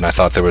iPad, and I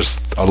thought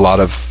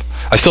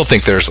I still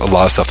think there's a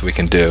lot of stuff that we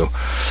can do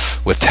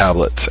with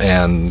tablets,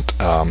 and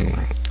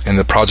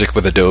the project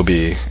with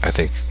Adobe, I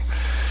think,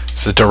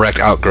 is a direct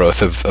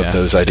outgrowth of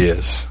those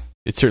ideas.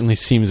 It certainly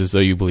seems as though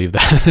you believe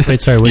that.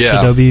 Wait, sorry, which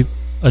Adobe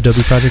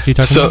project are you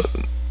talking about?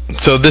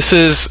 So it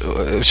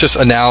was just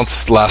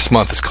announced last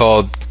month. It's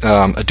called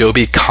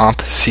Adobe Comp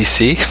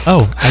CC.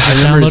 Oh, I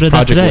just downloaded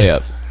that today.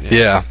 Layup.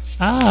 Yeah.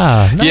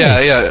 Ah, nice.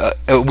 Yeah.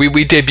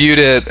 We debuted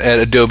it at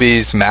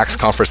Adobe's Max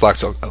conference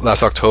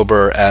last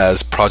October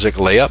as Project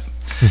Layup.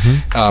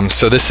 Mm-hmm.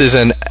 So this is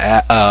an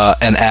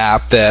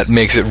app that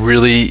makes it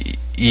really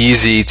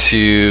easy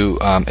to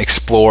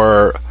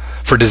explore,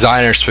 for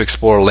designers to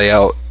explore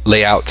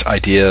layout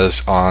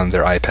ideas on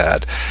their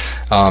iPad.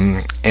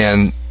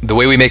 And the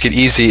way we make it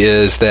easy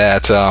is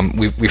that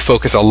we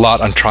focus a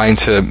lot on trying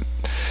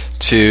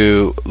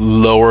to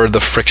lower the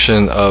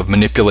friction of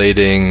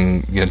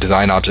manipulating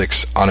design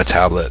objects on a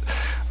tablet.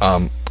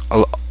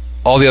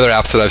 All the other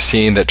apps that I've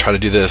seen that try to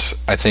do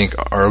this, I think,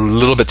 are a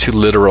little bit too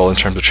literal in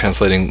terms of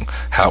translating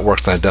how it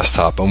works on a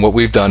desktop. And what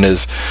we've done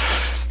is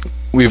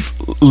we've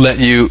let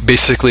you,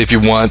 basically, if you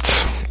want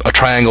a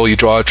triangle, you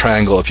draw a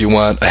triangle. If you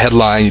want a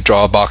headline, you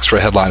draw a box for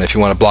a headline. If you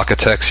want a block of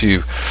text,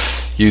 you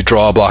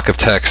draw a block of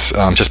text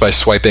just by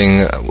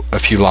swiping a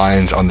few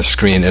lines on the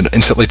screen. It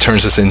instantly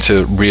turns this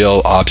into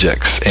real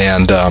objects,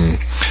 and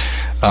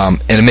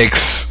it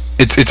makes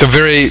it's a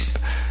very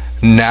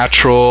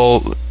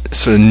natural,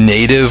 sort of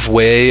native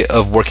way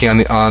of working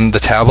on the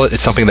tablet.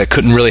 It's something that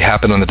couldn't really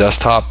happen on the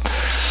desktop,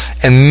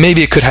 and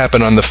maybe it could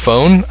happen on the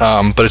phone,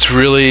 but it's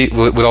really,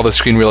 with all the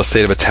screen real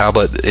estate of a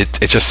tablet, it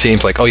just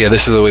seems like, oh yeah,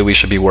 this is the way we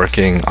should be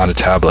working on a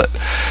tablet.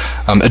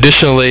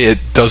 Additionally, it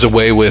does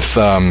away with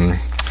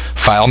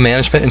file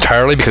management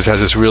entirely, because it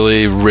has this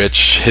really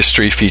rich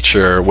history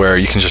feature where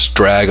you can just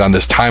drag on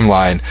this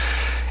timeline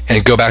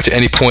and go back to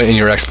any point in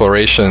your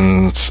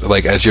explorations,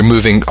 like as you're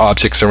moving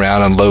objects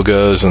around on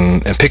logos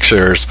and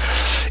pictures.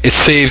 It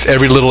saves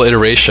every little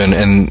iteration,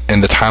 and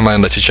the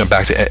timeline lets you jump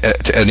back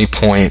to any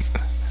point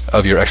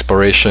of your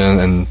exploration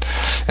and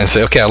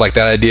say, okay, I like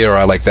that idea, or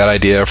I like that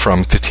idea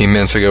from 15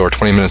 minutes ago or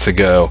 20 minutes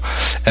ago,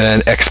 and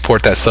then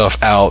export that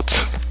stuff out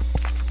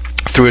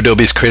through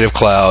Adobe's Creative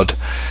Cloud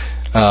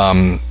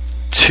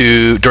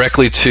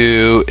directly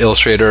to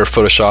Illustrator,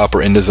 Photoshop,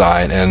 or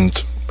InDesign,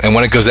 and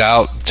when it goes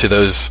out to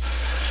those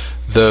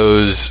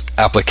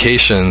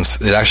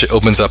applications, it actually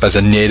opens up as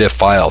a native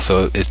file.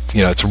 So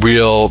it's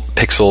real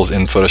pixels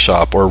in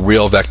Photoshop, or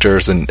real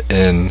vectors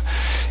in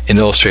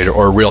Illustrator,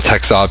 or real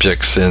text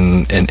objects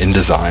in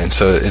InDesign.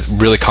 So it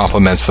really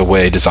complements the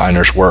way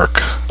designers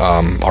work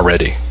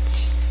already.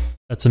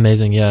 That's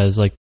amazing. Yeah, it's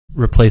like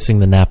replacing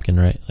the napkin,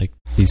 right? Like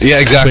these. Yeah,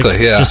 exactly.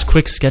 Just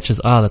quick sketches.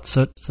 That's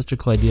such a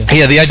cool idea.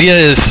 Yeah, the idea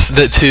is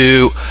that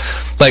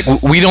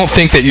we don't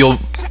think that you'll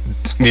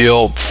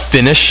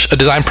finish a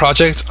design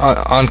project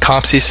on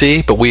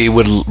CompCC, but we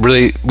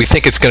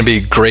think it's going to be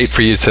great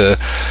for you to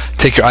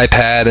take your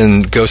iPad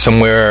and go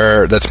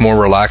somewhere that's more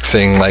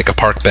relaxing, like a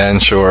park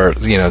bench, or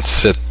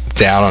sit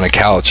down on a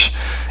couch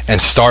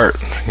and start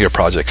your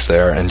projects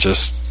there, and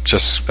just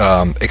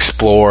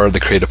explore the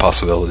creative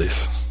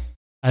possibilities.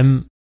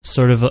 I'm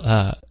sort of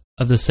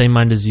the same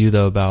mind as you,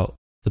 though, about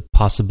the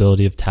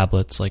possibility of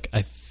tablets. Like,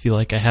 I feel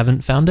like I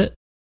haven't found it.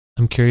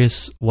 I'm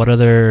curious what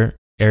other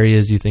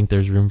areas you think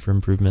there's room for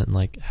improvement, and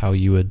like how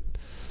you would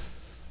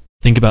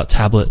think about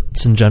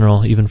tablets in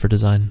general, even for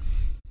design.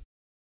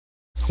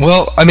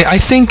 Well, I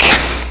think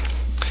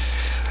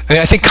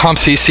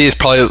CompCC is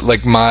probably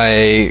like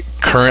my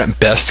current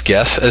best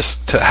guess as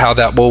to how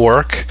that will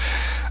work.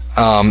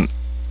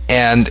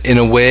 And in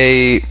a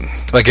way,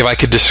 like if I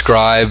could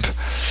describe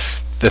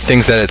the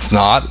things that it's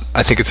not,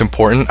 I think it's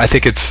important. I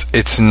think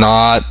it's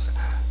not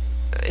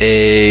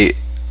a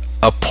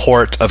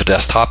port of a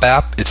desktop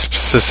app. It's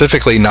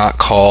specifically not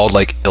called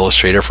like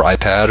Illustrator for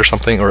iPad or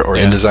something, or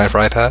InDesign for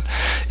iPad.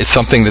 It's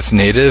something that's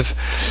native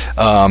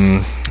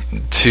to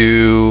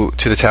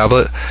the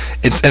tablet.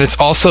 It's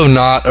also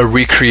not a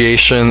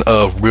recreation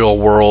of real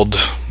world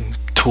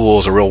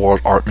tools or real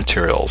world art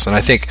materials. And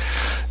I think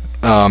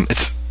I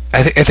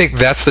think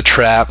that's the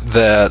trap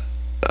that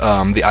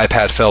the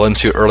iPad fell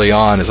into early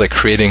on, is like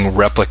creating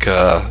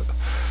replica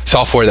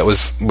software that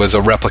was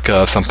a replica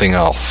of something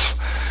else.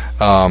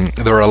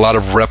 There were a lot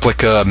of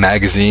replica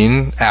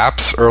magazine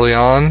apps early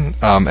on,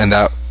 and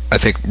that, I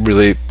think,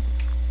 really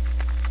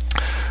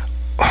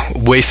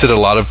wasted a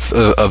lot of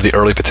the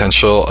early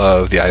potential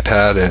of the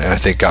iPad, and I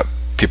think got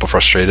people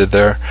frustrated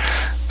there.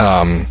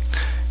 When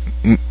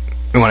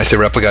I say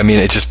replica, I mean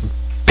it just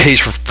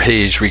page for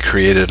page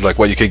recreated like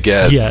what you could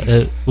get. Yeah,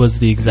 it was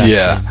the exact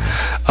same.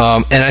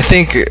 And I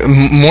think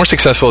more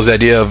successful is the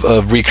idea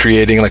of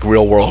recreating like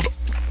real world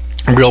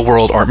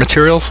art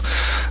materials,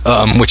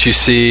 which you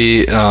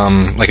see,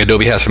 like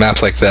Adobe has some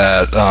apps like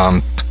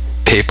that.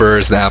 Paper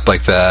is an app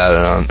like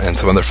that, and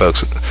some other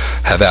folks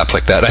have apps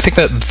like that. I think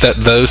that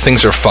those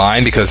things are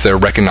fine because they're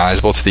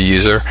recognizable to the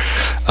user,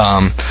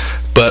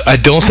 but I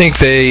don't think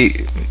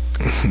they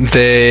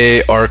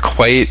are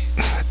quite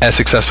as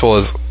successful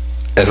as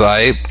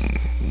I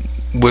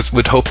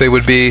would hope they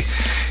would be,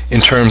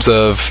 in terms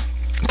of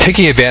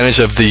taking advantage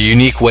of the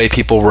unique way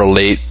people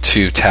relate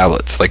to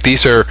tablets. Like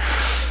these are.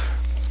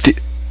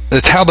 The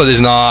tablet is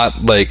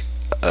not like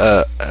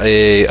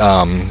it's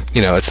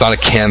not a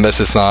canvas,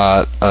 it's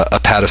not a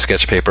pad of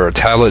sketch paper. A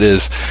tablet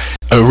is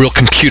a real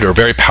computer, a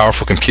very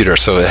powerful computer.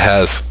 So it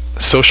has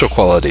social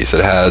qualities.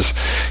 It has,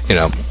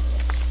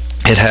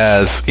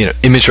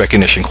 image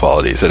recognition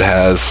qualities. It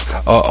has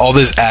all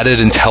this added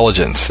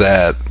intelligence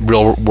that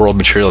real world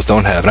materials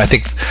don't have. And I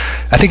think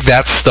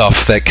that's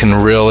stuff that can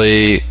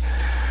really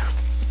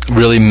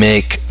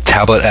make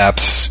tablet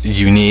apps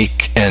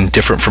unique and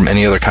different from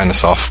any other kind of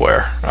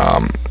software.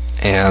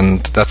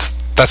 And that's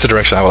the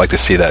direction I would like to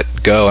see that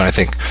go. And I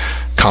think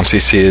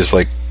CompCC is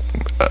like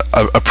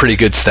a pretty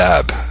good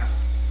stab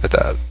at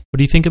that. What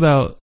do you think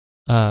about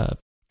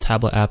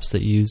tablet apps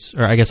that use,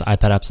 or I guess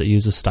iPad apps that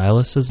use a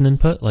stylus as an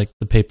input, like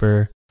the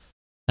Paper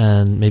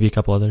and maybe a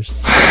couple others?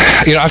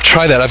 I've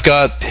tried that. I've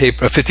got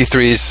Paper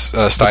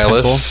 53's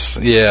stylus.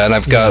 Yeah, and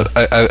I've got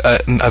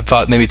I've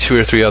bought maybe 2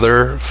 or 3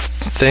 other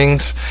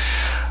things.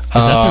 Is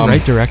that the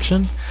right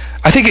direction?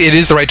 I think it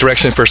is the right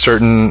direction for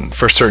certain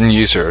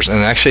users, and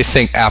I actually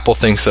think Apple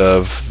thinks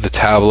of the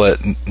tablet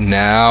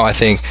now. I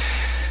think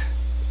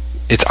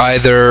it's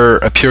either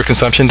a pure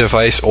consumption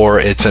device or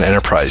it's an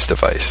enterprise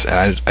device,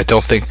 and I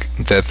don't think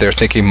that they're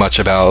thinking much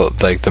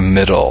about like the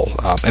middle.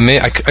 And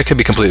I could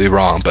be completely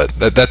wrong, but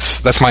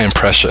that's my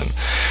impression.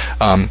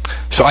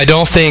 So I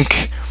don't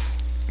think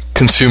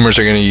consumers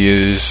are going to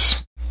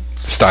use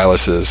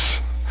styluses,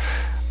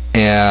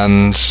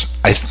 and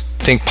I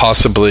think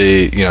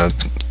possibly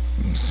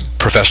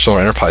professional or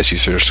enterprise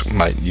users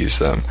might use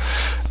them.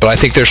 But I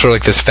think there's sort of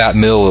like this fat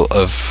middle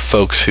of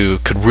folks who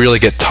could really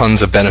get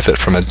tons of benefit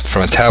from a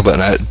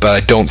tablet, but I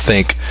don't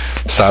think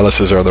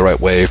styluses are the right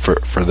way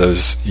for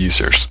those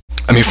users.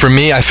 I mean, for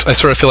me, I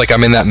sort of feel like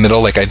I'm in that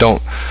middle. Like I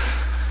don't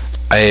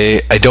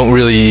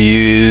really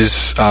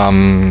use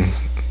my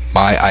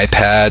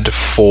iPad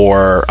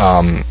for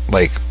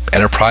like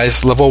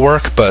enterprise level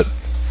work, but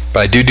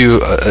I do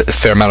a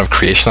fair amount of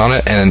creation on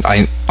it, and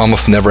I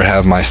almost never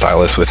have my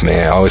stylus with me.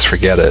 I always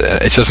forget it.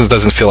 It just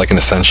doesn't feel like an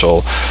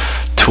essential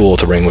tool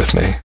to bring with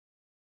me.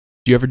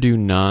 Do you ever do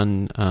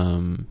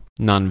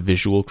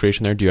non-visual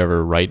creation there? Do you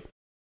ever write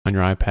on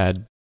your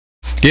iPad?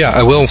 Yeah,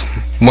 I will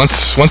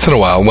once in a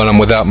while when I'm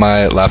without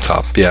my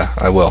laptop. Yeah,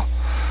 I will.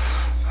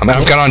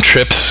 I've gone on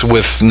trips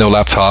with no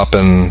laptop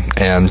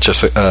and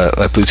just a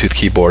Bluetooth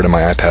keyboard and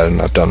my iPad,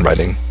 and I've done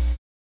writing.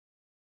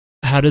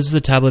 How does the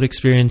tablet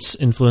experience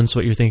influence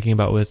what you're thinking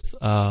about with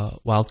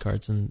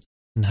wildcards and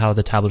how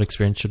the tablet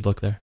experience should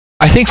look there?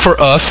 I think for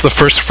us, the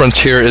first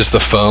frontier is the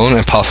phone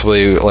and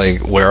possibly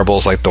like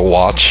wearables like the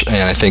watch,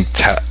 and I think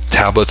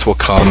tablets will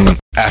come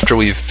after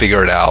we've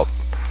figured out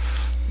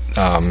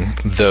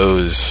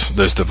those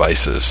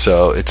devices.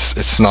 So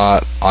it's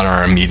not on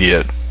our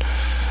immediate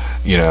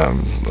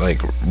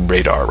like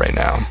radar right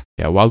now.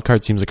 Yeah,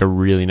 wildcard seems like a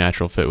really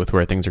natural fit with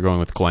where things are going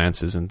with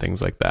glances and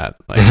things like that.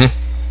 Like, mm-hmm.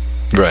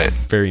 Right.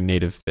 Very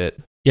native fit.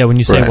 Yeah, when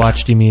you say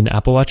watch, do you mean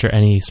Apple Watch or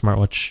any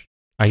smartwatch?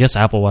 I guess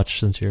Apple Watch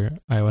since you're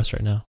iOS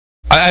right now.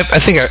 I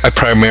think I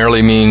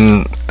primarily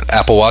mean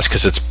Apple Watch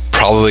because it's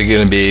probably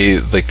going to be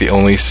like the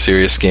only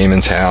serious game in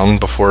town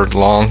before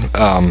long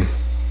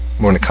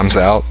when it comes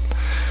out.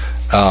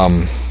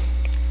 But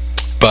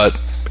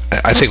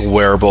I think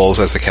wearables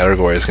as a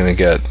category is going to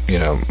get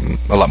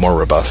a lot more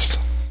robust.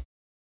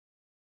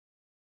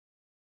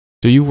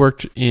 So you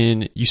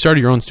started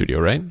your own studio,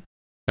 right?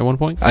 At one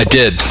point? I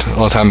did a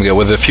long time ago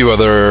with a few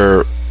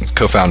other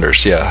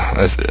co-founders. Yeah,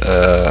 as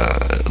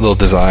a little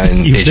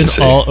design You've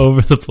agency. Been all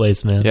over the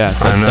place, man. Yeah,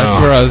 I know. That's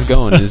where I was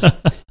going. Is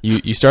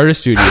you started a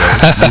studio?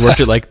 You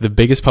worked at like the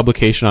biggest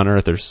publication on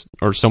earth,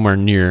 or somewhere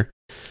near.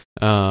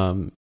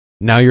 Now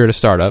you're at a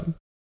startup.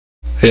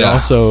 Yeah. You're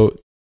also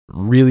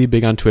really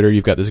big on Twitter.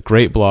 You've got this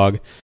great blog,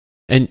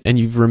 and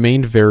you've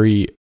remained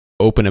very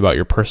open about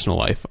your personal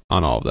life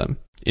on all of them.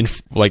 In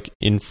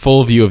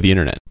full view of the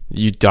internet.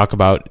 You talk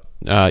about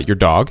your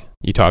dog.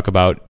 You talk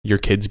about your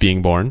kids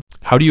being born.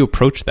 How do you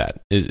approach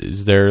that?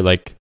 Is there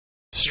like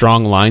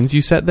strong lines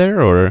you set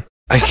there, or?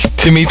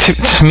 To me,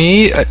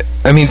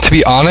 I mean, to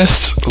be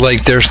honest,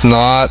 like there's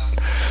not.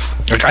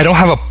 Like, I don't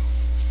have a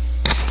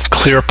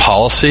clear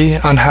policy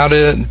on how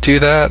to do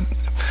that.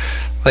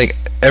 Like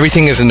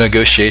everything is a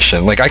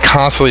negotiation. Like I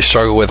constantly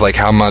struggle with like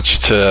how much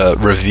to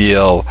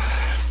reveal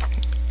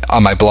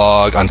on my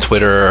blog, on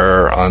Twitter,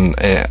 or on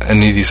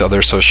any of these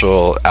other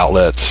social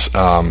outlets.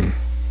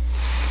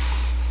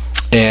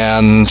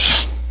 And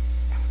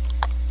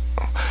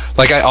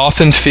like I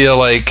often feel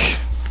like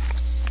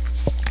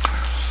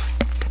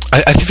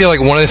I feel like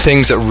one of the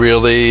things that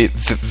really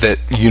that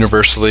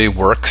universally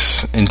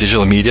works in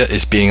digital media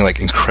is being like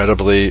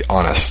incredibly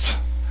honest.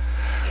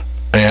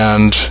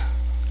 And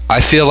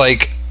I feel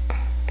like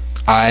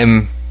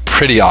I'm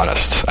pretty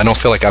honest. I don't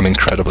feel like I'm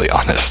incredibly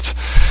honest.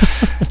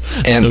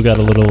 And still got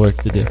a little work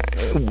to do.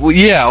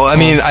 Yeah, well, I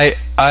mean,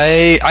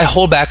 I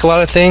hold back a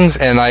lot of things,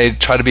 and I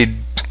try to be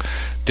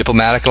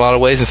diplomatic in a lot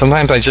of ways, and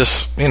sometimes I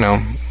just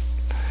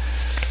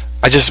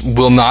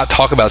will not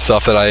talk about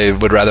stuff that I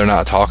would rather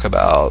not talk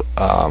about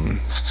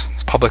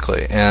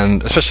publicly,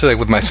 and especially like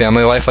with my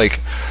family life. Like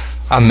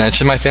I'll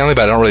mention my family,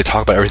 but I don't really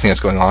talk about everything that's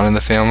going on in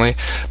the family.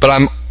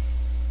 But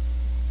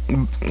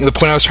the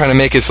point I was trying to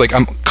make is like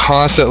I'm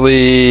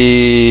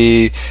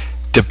constantly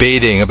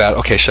debating about,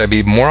 okay, should I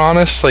be more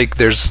honest? Like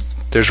there's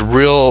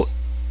real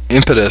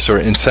impetus or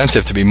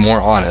incentive to be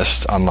more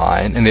honest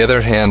online. And the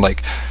other hand,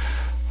 like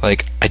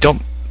I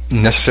don't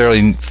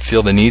necessarily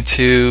feel the need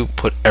to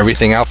put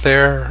everything out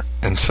there.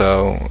 And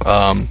so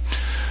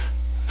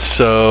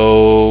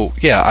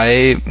yeah,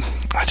 I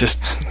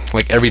just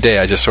like every day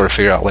I just sort of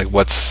figure out like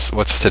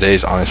what's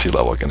today's honesty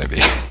level going to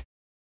be.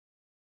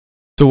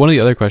 So one of the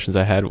other questions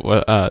I had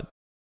was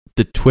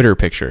the Twitter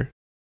picture.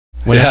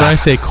 Whenever I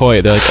say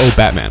Koi, they're like, "Oh,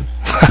 Batman."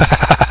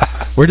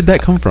 Where did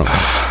that come from?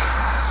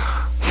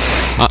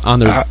 On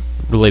the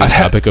related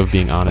topic of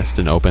being honest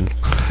and open.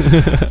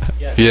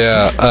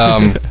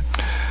 Yeah.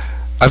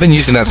 I've been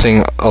using that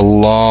thing a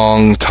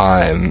long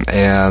time,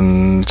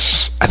 and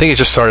I think it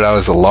just started out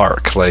as a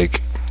lark.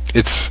 Like,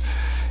 it's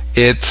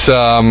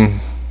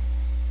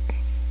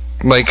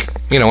like,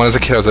 when I was a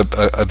kid, I was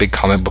a big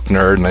comic book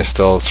nerd, and I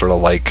still sort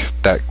of like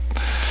that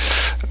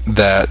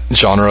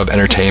genre of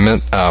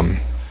entertainment.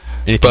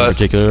 Anything in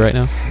particular right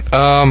now?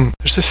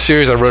 There's this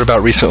series I wrote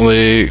about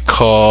recently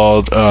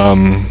called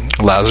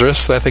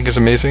Lazarus that I think is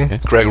amazing. Okay.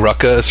 Greg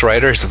Rucka is the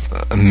writer. He's an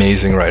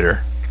amazing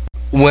writer.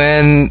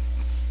 When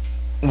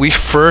we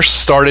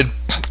first started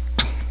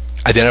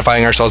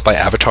identifying ourselves by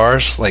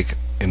avatars, like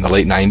in the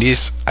late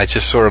 90s, I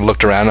just sort of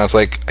looked around and I was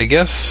like, I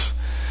guess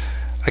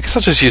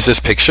I'll just use this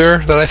picture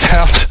that I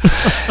found.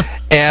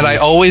 And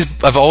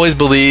I've always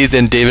believed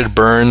in David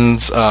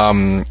Byrne's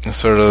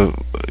sort of,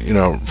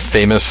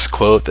 famous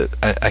quote that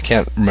I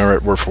can't remember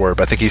it word for word,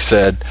 but I think he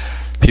said,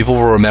 people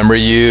will remember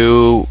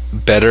you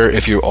better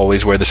if you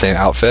always wear the same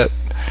outfit.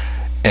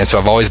 And so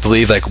I've always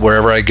believed, like,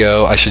 wherever I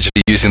go, I should just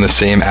be using the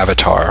same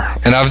avatar.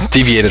 And I've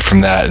deviated from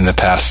that in the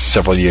past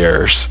several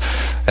years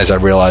as I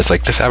realized,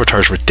 like, this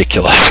avatar is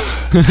ridiculous.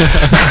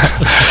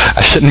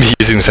 I shouldn't be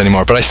using this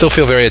anymore, but I still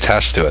feel very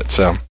attached to it.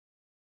 So,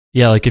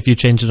 yeah, like if you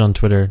changed it on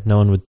Twitter, no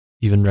one would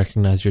even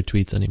recognize your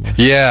tweets anymore.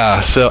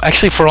 Yeah, so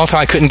actually for a long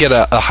time I couldn't get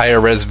a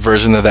higher res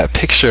version of that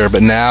picture,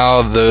 but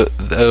now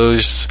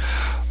those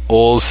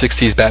old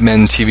 60s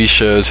Batman TV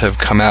shows have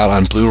come out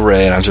on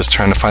Blu-ray, and I'm just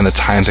trying to find the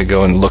time to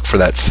go and look for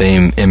that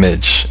same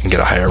image and get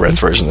a higher res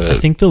version of it. I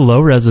think the low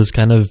res is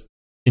kind of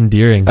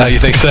endearing. Oh, you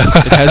think so?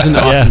 It has an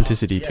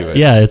authenticity to it.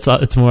 Yeah,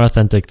 it's more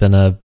authentic than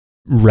a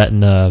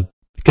retina.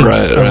 Because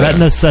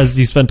retina says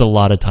you spent a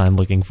lot of time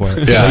looking for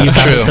it. Yeah,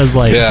 true. It says,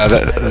 like,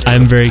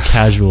 I'm very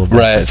casual.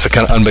 Right, it's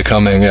kind of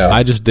unbecoming, yeah.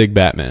 I just dig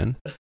Batman.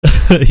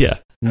 Yeah.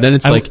 And then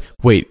it's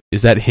wait,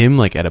 is that him,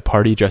 like, at a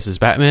party dressed as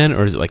Batman,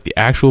 or is it, like, the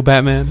actual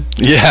Batman?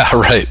 Yeah,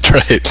 right.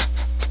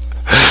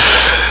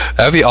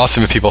 That would be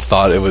awesome if people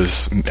thought it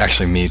was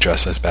actually me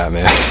dressed as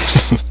Batman.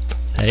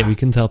 Hey, we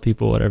can tell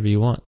people whatever you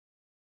want.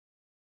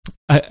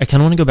 I kind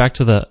of want to go back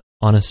to the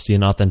honesty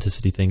and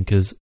authenticity thing,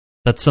 because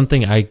that's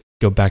something I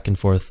go back and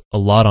forth a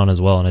lot on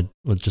as well, and I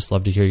would just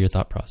love to hear your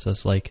thought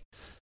process. Like,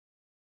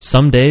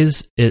 some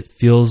days it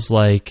feels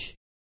like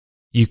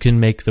you can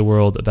make the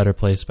world a better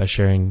place by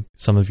sharing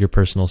some of your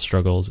personal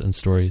struggles and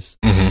stories.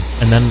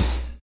 Mm-hmm. And then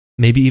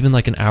maybe even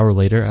like an hour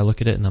later, I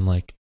look at it and I'm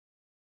like,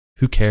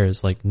 who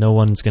cares? Like, no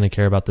one's going to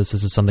care about this.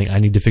 This is something I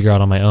need to figure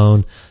out on my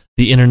own.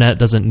 The internet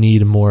doesn't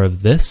need more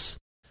of this.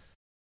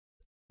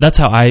 That's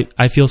how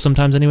I feel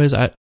sometimes anyways.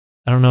 I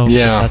don't know if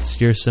that's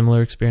your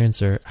similar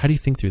experience, or how do you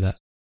think through that?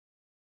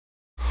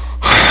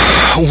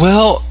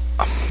 Well,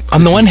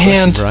 on the one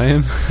hand,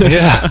 Brian.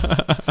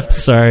 Yeah.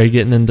 Sorry,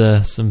 getting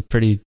into some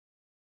pretty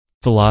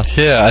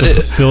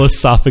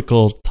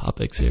philosophical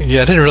topics here.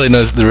 Yeah, I didn't really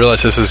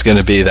realize this was going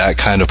to be that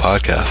kind of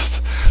podcast.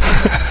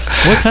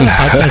 What kind of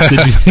podcast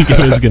did you think it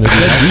was going to be?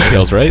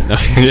 Details, right? No.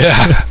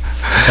 Yeah.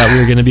 I thought we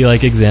were going to be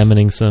like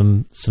examining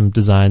some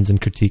designs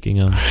and critiquing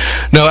them.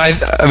 No, I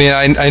mean,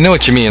 I know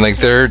what you mean. Like,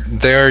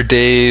 there are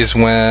days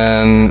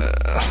when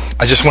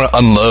I just want to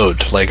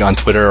unload, like on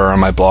Twitter or on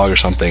my blog or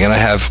something, and I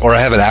have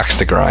an axe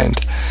to grind.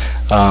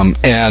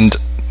 And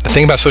the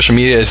thing about social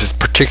media is it's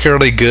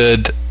particularly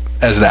good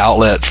as an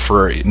outlet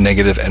for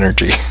negative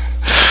energy.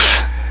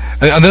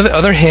 On the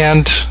other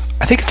hand,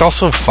 I think it's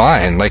also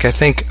fine. Like, I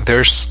think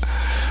there's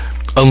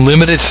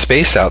unlimited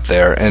space out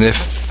there, and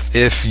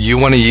if you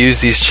want to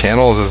use these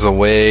channels as a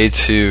way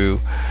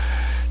to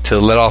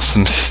let off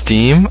some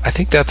steam, I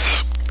think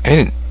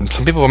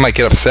some people might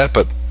get upset,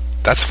 but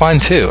that's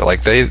fine too.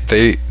 Like,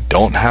 they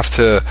don't have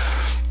to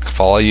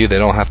follow you, they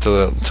don't have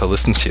to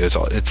listen to you.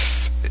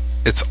 It's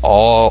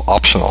all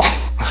optional.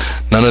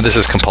 None of this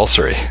is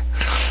compulsory.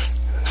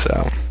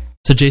 So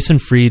Jason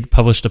Fried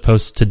published a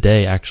post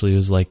today. Actually, it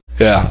was like,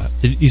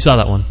 you saw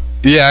that one?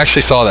 Yeah, I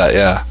actually saw that.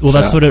 Yeah. Well,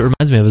 that's what it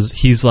reminds me of. Is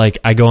he's like,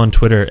 I go on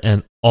Twitter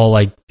and all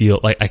I feel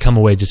like, I come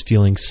away just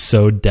feeling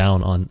so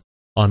down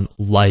on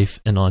life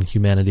and on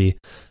humanity,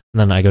 and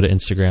then I go to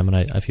Instagram and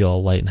I feel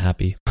all light and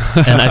happy.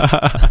 And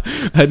I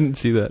didn't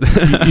see that.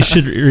 You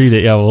should read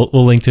it. Yeah,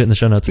 we'll link to it in the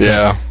show notes.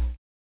 Yeah.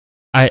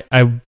 I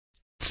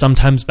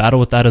sometimes battle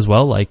with that as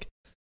well. Like,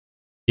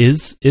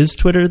 is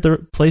Twitter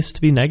the place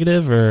to be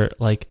negative, or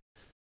like,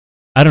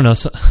 I don't know.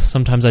 So,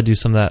 sometimes I do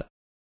some of that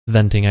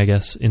venting, I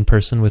guess, in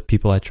person with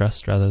people I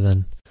trust rather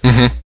than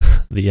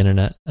the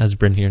internet, as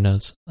Bryn here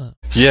knows.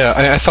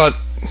 Yeah, I thought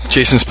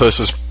Jason's post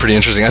was pretty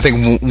interesting. I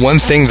think one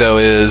thing, though,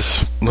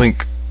 is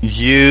like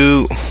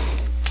I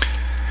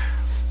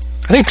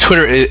think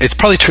Twitter, it's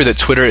probably true that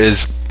Twitter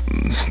is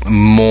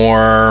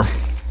more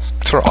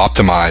sort of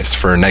optimized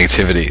for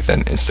negativity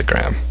than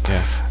Instagram.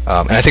 Yeah.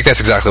 And I think that's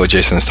exactly what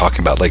Jason is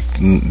talking about. Like,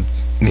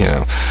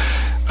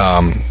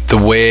 the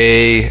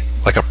way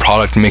like a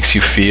product makes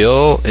you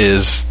feel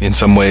is in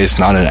some ways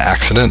not an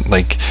accident.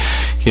 Like,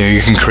 you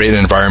can create an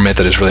environment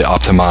that is really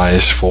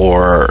optimized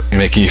for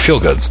making you feel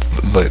good.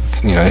 But,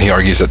 and he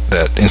argues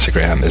that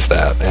Instagram is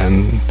that,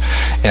 and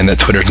that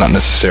Twitter is not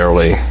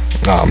necessarily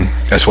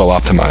as well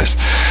optimized.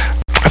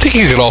 I think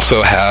you could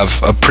also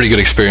have a pretty good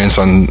experience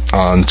on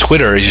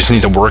Twitter. You just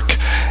need to work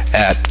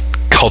at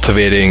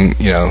cultivating,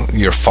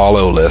 your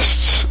follow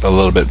lists a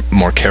little bit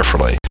more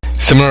carefully.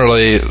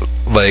 Similarly,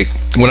 like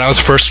when I was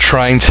first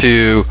trying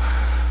to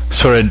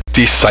sort of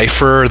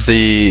decipher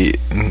the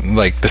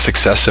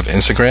success of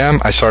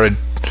Instagram,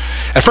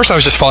 at first I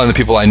was just following the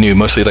people I knew,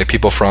 mostly like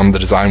people from the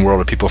design world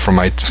or people from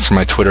my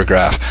Twitter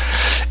graph.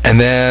 And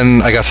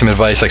then I got some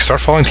advice, like start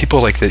following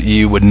people like that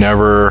you would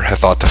never have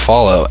thought to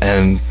follow.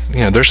 And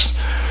there's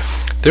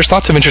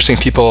lots of interesting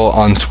people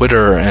on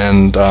Twitter,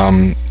 and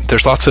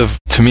there's lots of,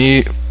 to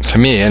me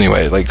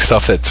anyway, like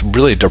stuff that's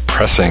really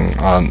depressing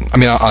on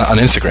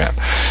Instagram.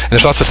 And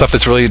there's lots of stuff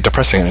that's really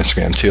depressing on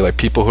Instagram too, like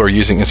people who are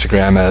using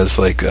Instagram as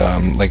like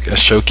a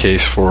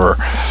showcase for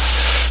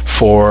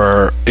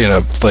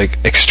like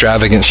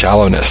extravagant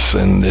shallowness,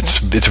 and it's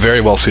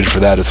very well suited for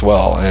that as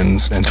well.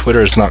 And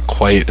Twitter is not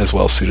quite as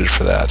well suited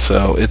for that.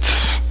 So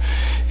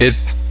it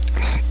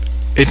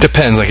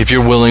depends. Like if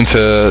you're willing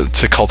to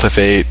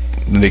cultivate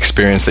the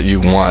experience that you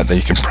want, then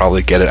you can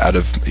probably get it out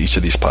of each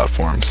of these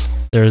platforms.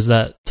 There's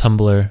that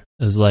Tumblr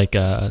is like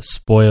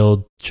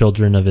spoiled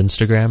children of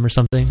Instagram or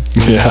something.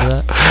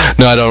 Yeah.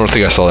 No, I don't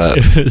think I saw that.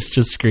 It was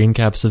just screen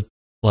caps of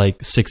like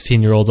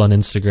 16-year-olds on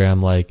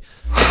Instagram, like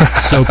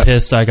so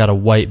pissed I got a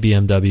white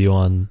BMW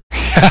on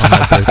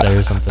my birthday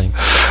or something.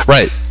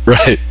 Right.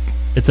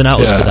 It's an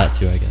outlet for that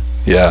too, I guess.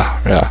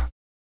 Yeah.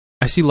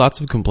 I see lots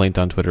of complaint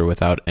on Twitter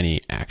without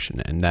any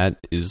action, and that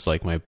is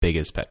like my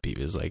biggest pet peeve.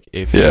 Is like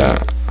if you're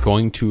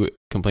going to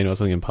complain about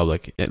something in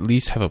public, at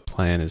least have a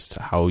plan as to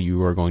how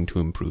you are going to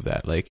improve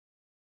that. Like,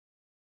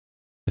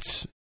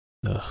 it's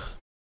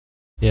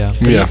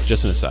yeah.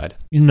 Just an aside.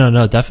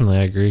 No, definitely,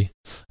 I agree.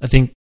 I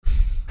think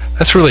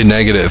that's really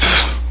negative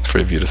for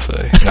you to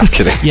say. No, I'm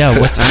kidding. Yeah,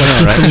 what's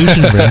the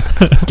solution, bro?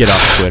 Get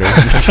off Twitter.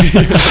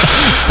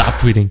 Stop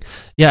tweeting.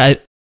 Yeah,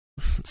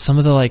 some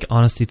of the like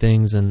honesty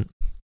things, and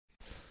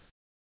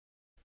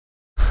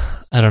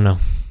I don't know.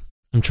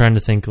 I'm trying to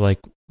think like,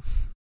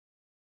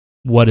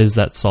 what is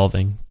that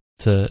solving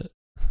to?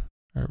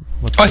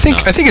 I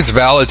think it's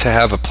valid to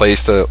have a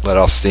place to let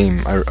off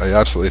steam. I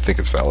absolutely think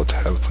it's valid to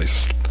have a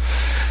place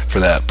for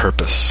that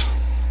purpose.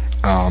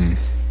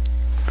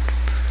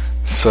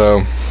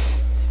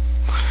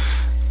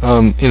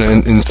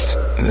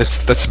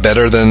 That's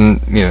better than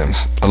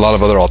a lot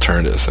of other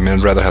alternatives. I mean,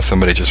 I'd rather have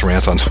somebody just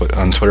rant on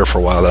Twitter for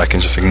a while that I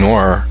can just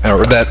ignore,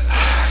 or that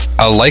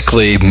I'll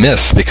likely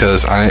miss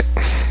because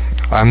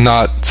I'm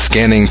not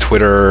scanning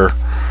Twitter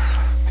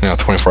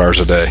 24 hours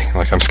a day.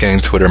 Like I'm scanning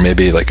Twitter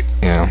maybe like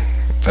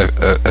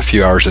a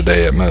few hours a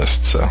day at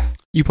most. So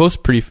you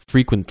post pretty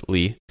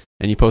frequently,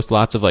 and you post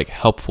lots of like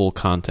helpful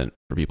content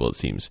for people, it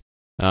seems.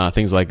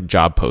 Things like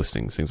job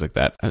postings, things like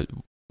that.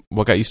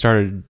 What got you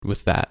started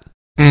with that?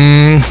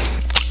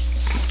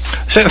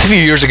 So a few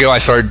years ago, I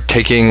started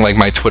taking like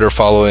my Twitter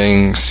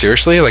following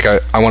seriously. Like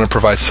I want to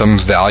provide some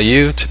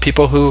value to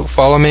people who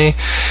follow me,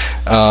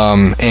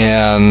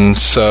 and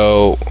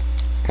so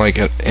like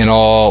in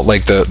all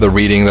like the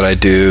reading that I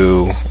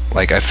do,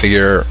 like I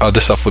figure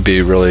this stuff would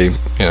be really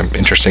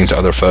interesting to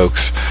other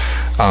folks.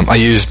 I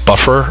use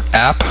Buffer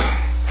app.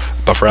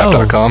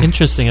 Bufferapp.com. Oh,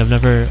 interesting. I've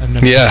never heard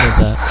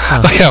that.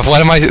 Huh. Oh, yeah.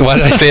 Why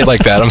did I say it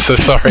like that? I'm so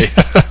sorry.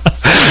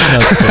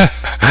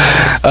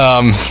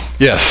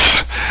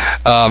 Yes.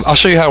 I'll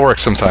show you how it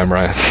works sometime,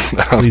 Ryan.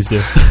 Please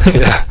do.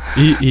 Yeah.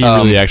 He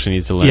really actually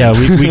needs to learn. Yeah,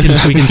 we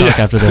can talk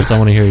after this. I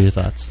want to hear your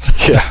thoughts.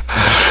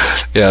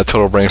 Yeah.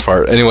 Total brain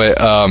fart. Anyway,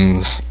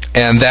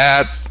 and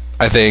that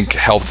I think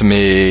helped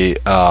me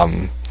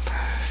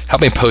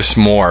post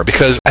more,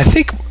 because I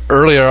think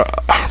earlier,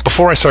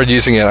 before I started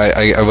using it,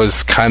 I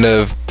was kind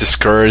of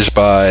discouraged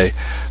by,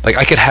 like,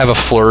 I could have a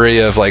flurry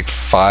of like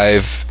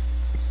 5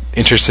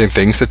 interesting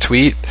things to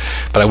tweet,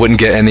 but I wouldn't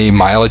get any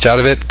mileage out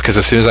of it, because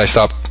as soon as I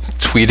stopped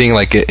tweeting,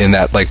 like in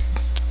that like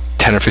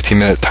 10 or 15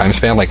 minute time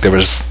span, like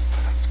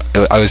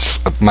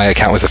my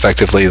account was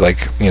effectively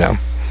like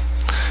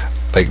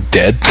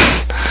dead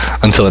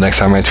until the next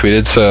time I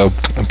tweeted. So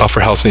Buffer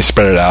helps me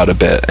spread it out a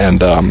bit,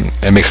 and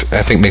it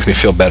makes me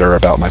feel better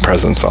about my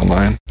presence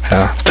online.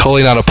 Yeah,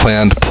 totally not a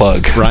planned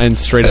plug. Ryan's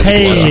straight up.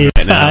 Hey,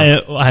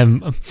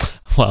 I'm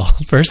well.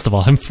 First of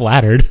all, I'm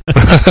flattered.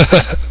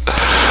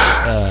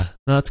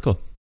 No, that's cool,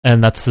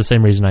 and that's the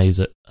same reason I use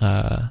it,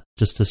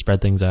 just to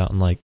spread things out and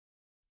like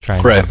try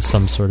and have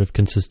some sort of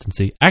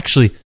consistency.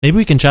 Actually, maybe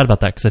we can chat about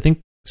that, because I think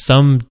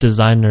some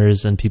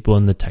designers and people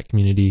in the tech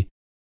community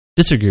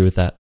disagree with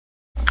that.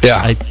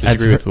 Yeah, I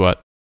agree with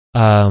what?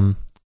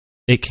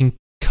 It can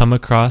come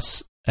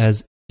across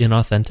as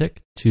inauthentic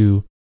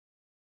to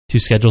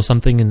schedule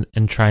something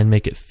and try and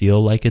make it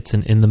feel like it's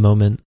an in the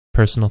moment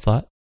personal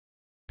thought.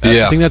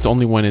 I think that's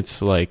only when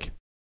it's like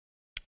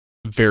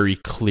very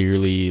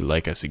clearly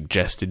like a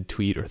suggested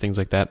tweet or things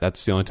like that.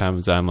 That's the only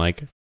times I'm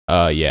like,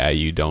 yeah,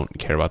 you don't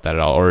care about that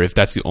at all. Or if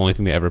that's the only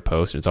thing they ever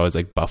post, it's always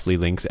like Buffly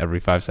links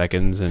every 5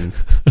 seconds. And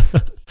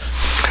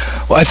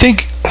well, I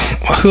think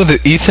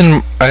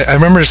I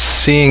remember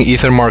seeing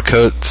Ethan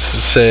Marcotte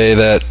say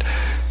that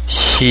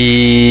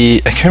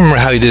I can't remember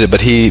how he did it,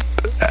 but he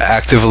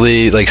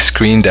actively like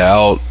screened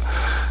out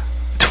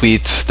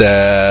tweets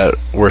that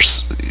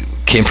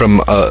came from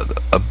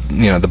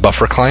the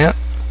Buffer client.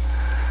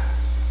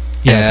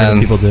 Yeah, I've heard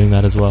of people doing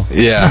that as well.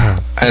 Yeah,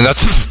 and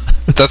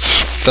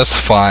that's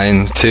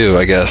fine too,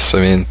 I guess.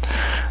 I mean,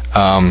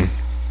 I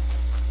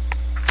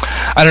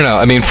don't know.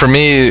 I mean, for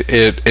me,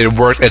 it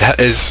works.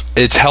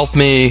 It's helped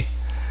me,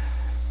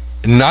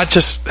 not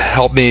just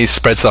help me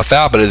spread stuff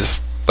out, but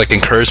it's like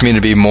encouraged me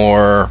to be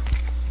more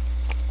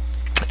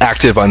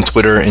active on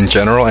Twitter in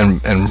general,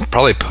 and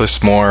probably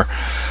post more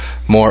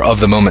of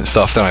the moment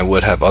stuff than I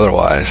would have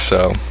otherwise.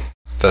 So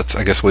that's,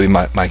 I guess, would be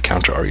my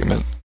counter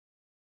argument.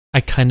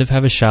 I kind of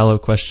have a shallow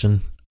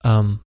question.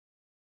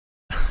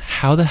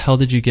 How the hell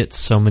did you get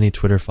so many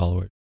Twitter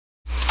followers?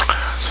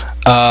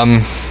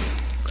 I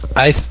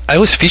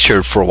was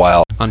featured for a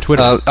while on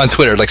Twitter.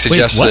 Like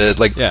suggested.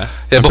 Wait, yeah.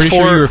 I'm pretty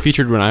sure you were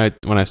featured when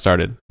I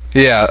started.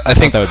 Yeah, I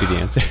think that would be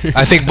the answer.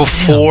 I think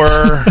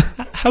before.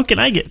 How can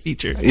I get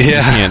featured? Yeah,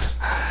 you can't.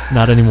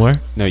 Not anymore.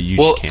 No, you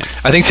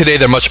can't. I think today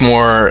they're much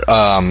more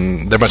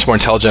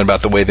intelligent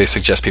about the way they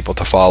suggest people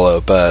to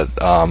follow. But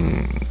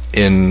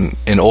in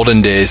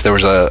olden days, there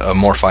was a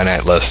more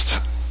finite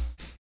list.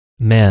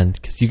 Man,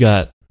 because you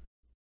got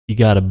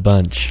a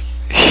bunch.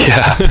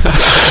 Yeah.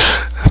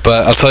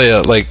 But I'll tell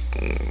you, like,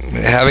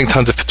 having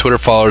tons of Twitter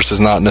followers does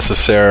not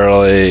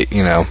necessarily,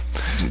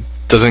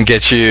 doesn't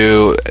get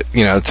you,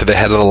 to the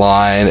head of the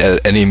line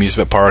at any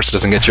amusement parks. It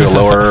doesn't get you a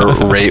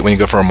lower rate when you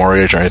go for a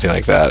mortgage or anything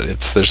like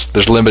that.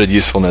 There's limited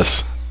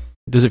usefulness.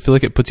 Does it feel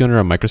like it puts you under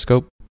a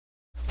microscope?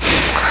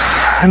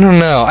 I don't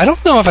know. I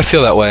don't know if I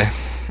feel that way.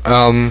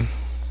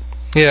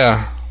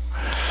 Yeah.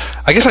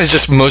 I guess I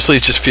mostly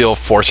feel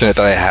fortunate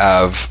that I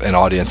have an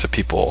audience of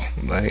people,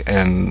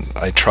 and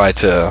I try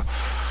to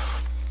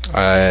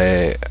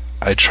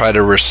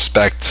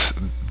respect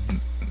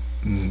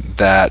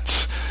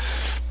that,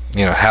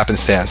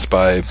 happenstance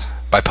by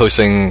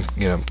posting,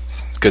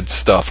 good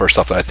stuff or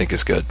stuff that I think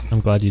is good.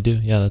 I'm glad you do.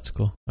 Yeah, that's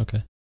cool.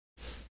 Okay.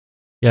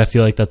 Yeah, I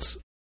feel like that's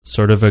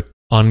sort of an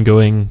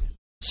ongoing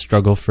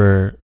struggle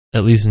for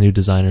at least new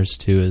designers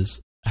too,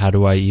 is how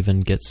do I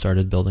even get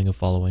started building a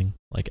following?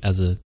 Like, as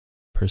a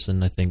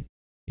person, I think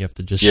you have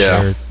to just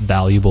share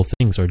valuable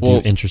things or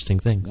do interesting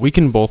things. We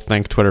can both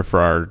thank Twitter for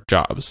our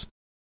jobs.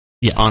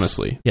 Yes.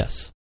 Honestly.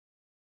 Yes.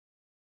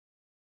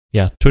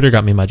 Yeah, Twitter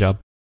got me my job.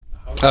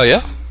 Oh,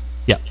 yeah?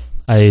 Yeah.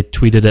 I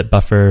tweeted at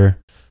Buffer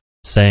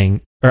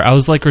saying, or I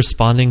was like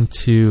responding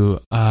to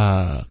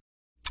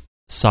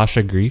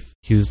Sasha Grief.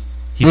 He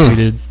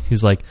tweeted, he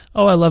was like,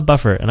 "Oh, I love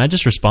Buffer." And I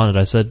just responded.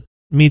 I said,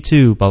 "Me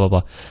too, blah, blah,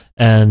 blah."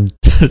 And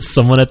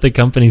someone at the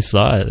company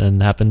saw it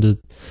and happened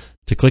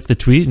to click the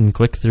tweet and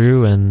click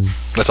through, and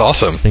that's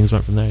awesome. Things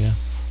went from there, yeah.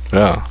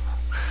 Yeah.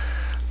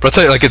 But I'll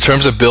tell you, like, in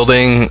terms of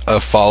building a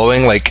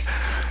following, like,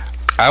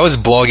 I was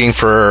blogging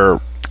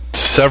for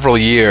several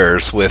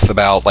years with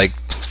about,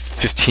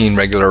 15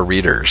 regular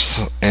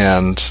readers.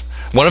 And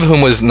one of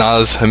whom was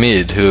Naz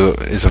Hamid, who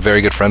is a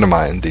very good friend of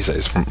mine these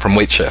days from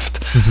Weight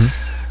Shift. Mm-hmm.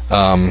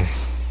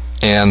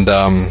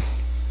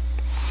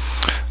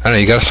 I don't know,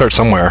 you got to start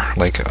somewhere.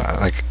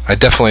 I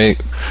definitely,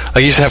 I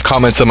used to have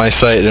comments on my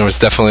site, and it was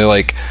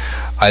definitely,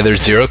 either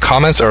 0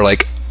 comments or,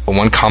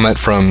 one comment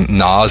from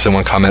Nas and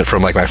one comment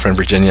from my friend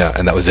Virginia,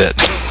 and that was it.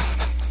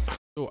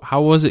 So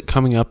how was it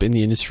coming up in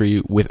the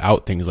industry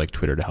without things like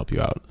Twitter to help you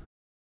out?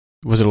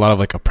 Was it a lot of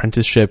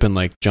apprenticeship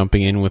and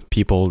jumping in with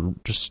people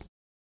just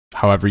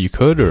however you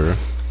could, or?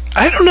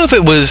 I don't know if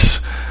it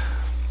was.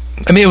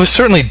 I mean, it was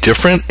certainly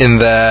different in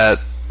that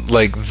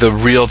the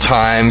real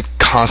time,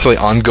 constantly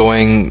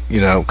ongoing,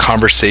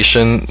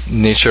 conversation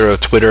nature of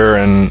Twitter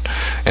and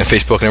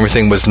Facebook and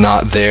everything was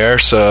not there.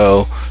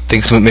 So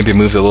things maybe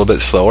moved a little bit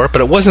slower,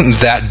 but it wasn't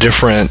that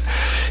different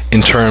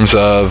in terms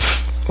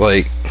of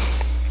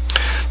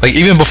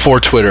even before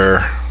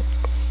Twitter,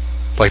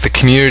 the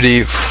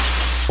community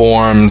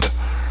formed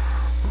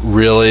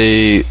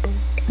really,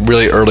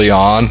 really early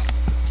on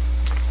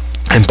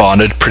and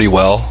bonded pretty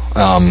well.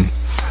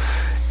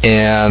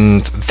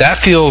 And that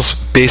feels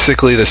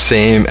basically the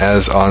same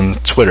as on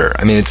Twitter.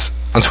 I mean,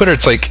 on Twitter,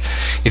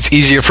 it's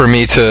easier for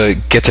me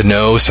to get to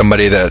know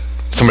somebody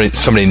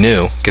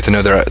new, get to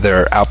know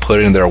their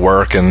output and their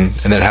work, and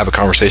then have a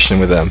conversation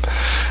with them.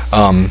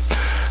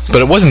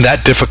 But it wasn't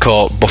that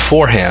difficult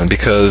beforehand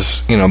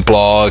because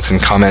blogs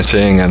and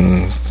commenting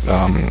and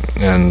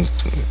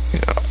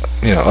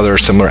other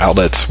similar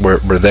outlets were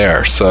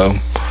there. So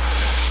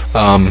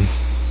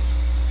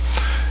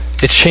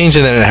it's changed,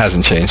 and then it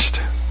hasn't changed.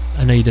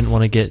 I know you didn't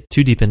want to get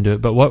too deep into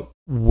it, but what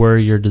were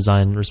your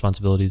design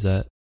responsibilities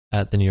at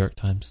the New York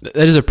Times? That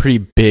is a pretty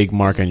big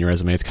mark on your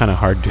resume. It's kind of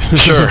hard to...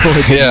 Sure,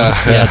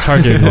 yeah, it's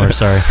hard to ignore,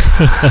 sorry.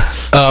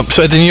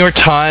 So at the New York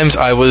Times,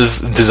 I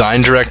was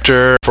design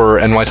director for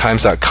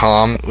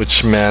nytimes.com,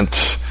 which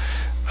meant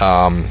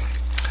I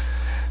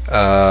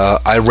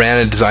ran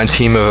a design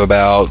team of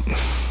about,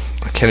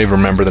 I can't even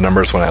remember the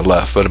numbers when I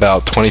left, but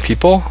about 20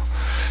 people.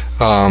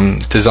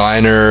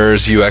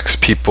 Designers, UX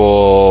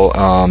people,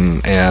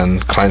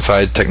 and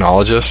client-side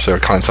technologists or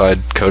client-side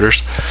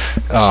coders.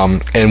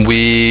 And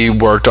we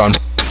worked on,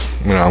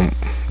 we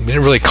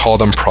didn't really call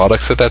them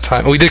products at that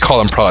time. We did call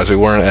them products. We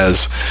weren't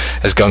as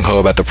gung-ho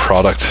about the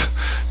product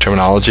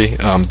terminology.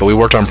 But we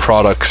worked on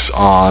products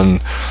on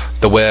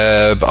the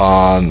web,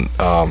 on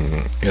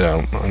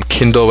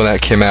Kindle when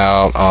that came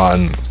out,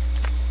 on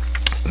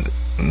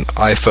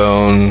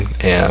iPhone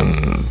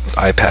and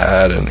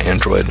iPad and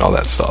Android and all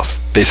that stuff.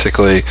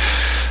 Basically,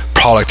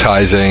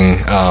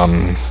 productizing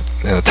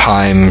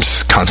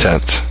Times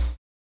content.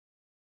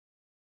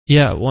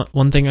 Yeah,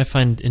 one thing I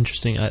find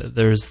interesting,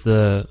 there's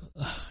I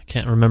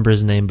can't remember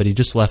his name, but he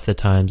just left the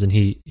Times, and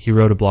he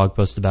wrote a blog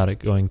post about it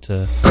going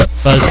to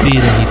BuzzFeed,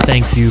 and he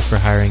thanked you for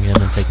hiring him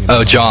and taking him.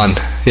 Oh, John.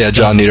 Yeah,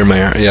 John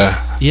Niedermeyer.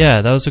 Yeah.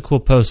 Yeah, that was a cool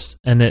post,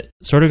 and it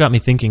sort of got me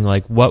thinking,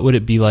 like, what would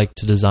it be like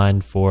to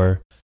design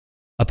for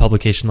a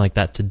publication like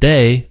that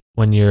today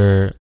when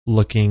you're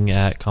looking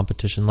at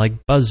competition like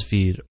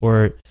BuzzFeed,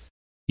 or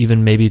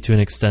even maybe to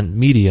an extent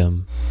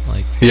Medium?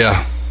 Like,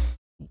 yeah.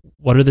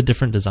 What are the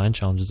different design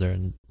challenges there,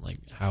 and like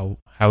how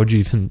would you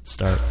even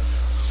start?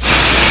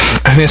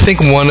 I mean, I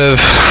think one of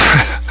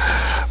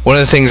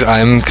the things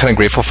I'm kind of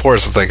grateful for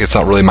is like it's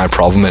not really my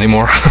problem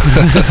anymore.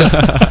 That's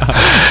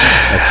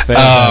fair.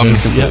 That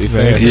is completely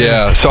fair.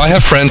 Yeah. So I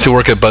have friends who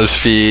work at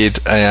BuzzFeed,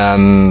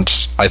 and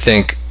I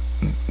think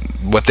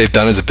what they've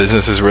done as a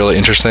business is really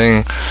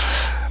interesting.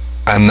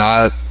 I'm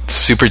not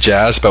super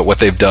jazzed about what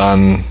they've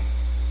done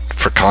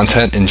for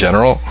content in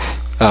general.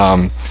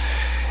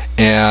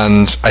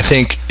 And I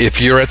think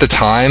if you're at the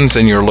Times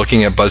and you're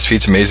looking at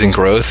BuzzFeed's amazing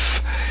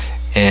growth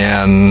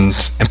and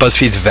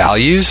BuzzFeed's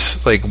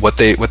values, like what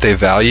they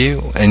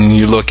value, and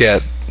you look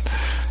at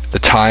the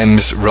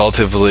Times'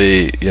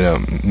 relatively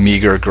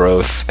meager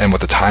growth and what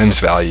the Times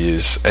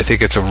values, I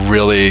think it's a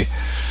really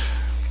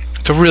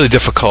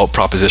difficult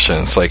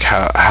proposition. It's like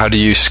how do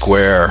you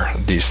square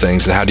these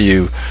things, and how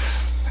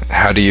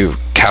do you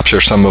capture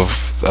some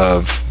of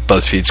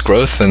BuzzFeed's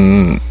growth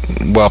and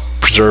while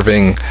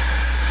preserving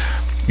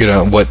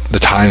what the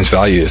Times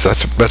values?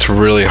 That's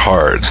really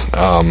hard,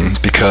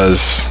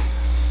 because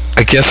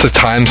I guess the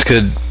Times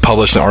could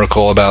publish an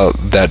article about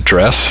that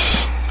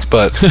dress,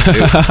 but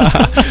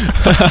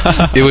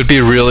it would be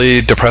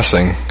really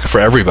depressing for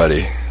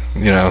everybody,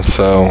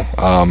 So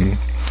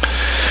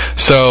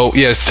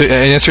yeah, to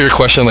answer your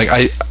question,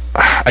 like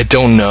I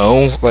don't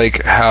know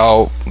like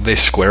how they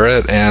square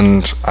it,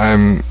 and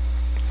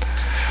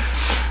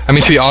I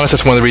mean, to be honest,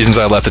 that's one of the reasons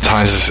I left the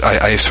Times. Is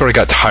I sort of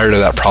got tired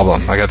of that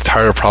problem. I got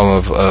tired of the problem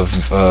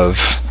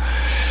of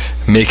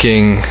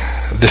making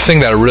this thing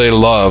that I really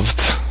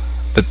loved,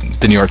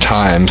 the New York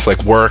Times,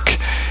 like work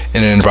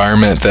in an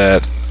environment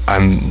that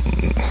I'm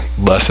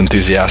less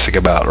enthusiastic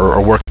about,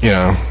 or work,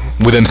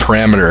 within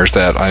parameters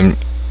that I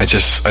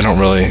don't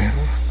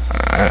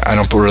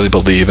really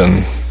believe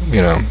in,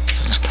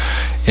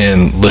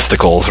 in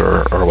listicles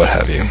or what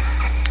have you.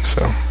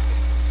 So,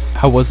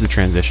 how was the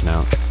transition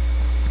out?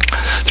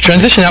 The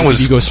transition out was...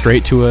 Did you go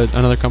straight to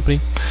another company?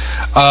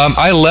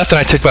 I left and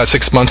I took about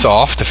 6 months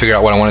off to figure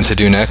out what I wanted to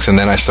do next, and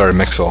then I started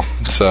Mixel.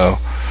 So,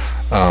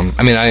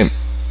 I mean,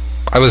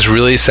 I was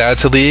really sad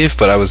to leave,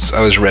 but I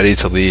was ready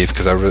to leave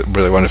because I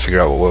really wanted to figure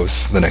out what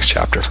was the next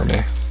chapter for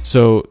me.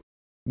 So,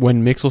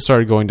 when Mixel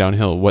started going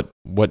downhill, what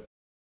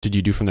did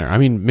you do from there? I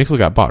mean, Mixel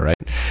got bought, right?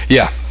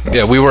 Yeah.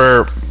 We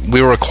were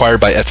acquired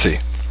by Etsy,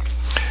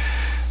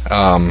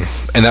 and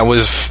that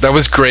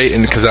was great,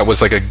 and because that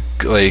was like a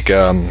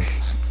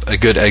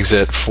good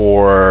exit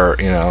for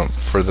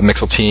the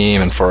Mixel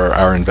team and for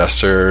our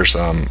investors.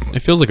 It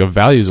feels like a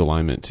values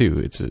alignment too.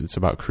 It's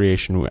about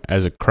creation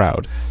as a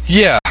crowd.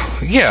 Yeah.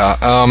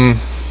 I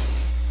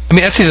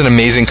mean, Etsy's an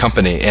amazing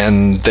company,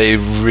 and they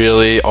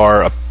really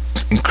are an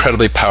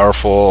incredibly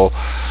powerful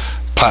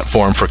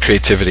platform for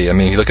creativity. I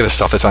mean, you look at the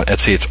stuff that's on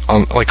Etsy; it's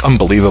like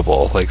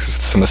unbelievable. Like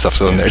some of the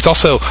stuff's on there. It's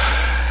also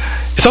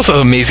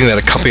amazing that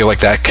a company like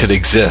that could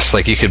exist.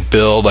 Like you could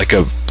build like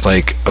a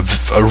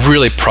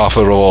really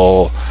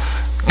profitable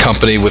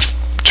company with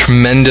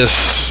tremendously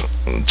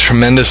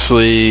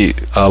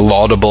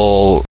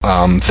laudable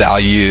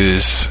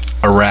values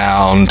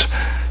around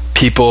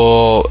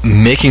people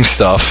making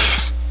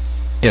stuff,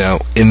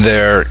 in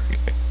their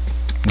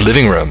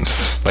living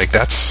rooms. Like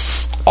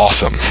that's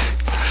awesome.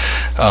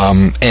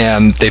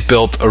 And they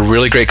built a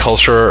really great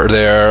culture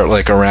there,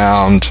 like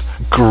around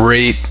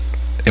great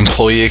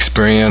employee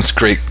experience,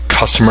 great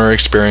customer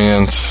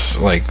experience,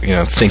 like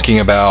thinking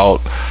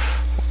about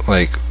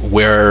like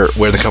where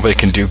the company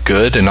can do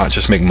good and not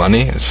just make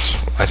money.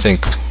 I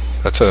think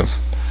it's a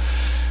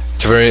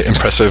very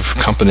impressive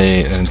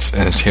company, and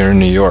it's here in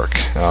New York,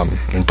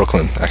 in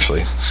Brooklyn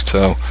actually.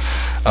 So,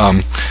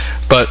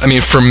 but I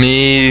mean, for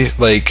me,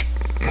 like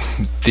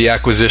the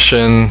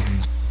acquisition,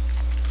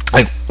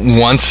 like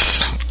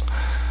once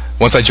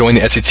I joined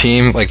the Etsy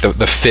team, like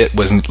the fit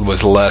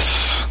was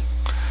less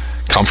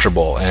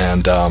comfortable,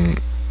 and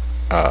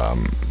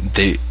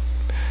they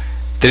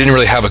didn't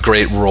really have a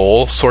great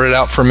role sorted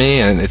out for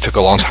me, and it took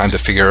a long time to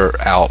figure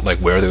out like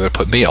where they would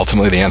put me.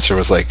 Ultimately, the answer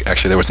was like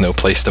actually there was no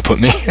place to put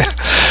me.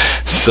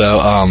 So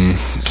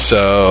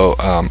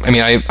I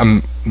mean,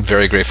 I'm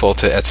very grateful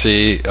to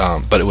Etsy,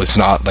 but it was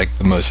not like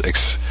the most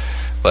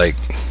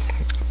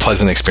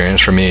pleasant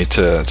experience for me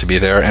to be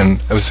there,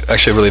 and it was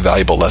actually a really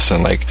valuable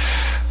lesson. Like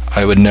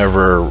I would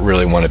never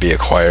really want to be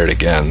acquired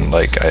again.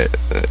 Like I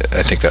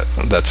think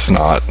that's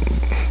not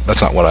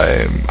what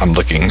I'm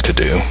looking to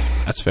do.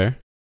 That's fair.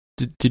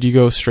 did you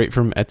go straight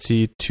from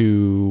Etsy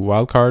to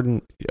Wildcard?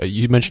 And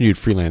you mentioned you'd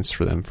freelanced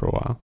for them for a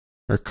while,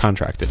 or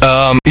contracted.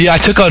 Yeah, I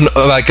took on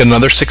like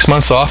another 6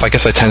 months off. I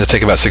guess I tend to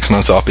take about 6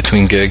 months off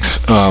between gigs.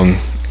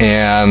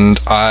 And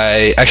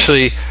I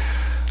actually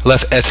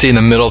left Etsy in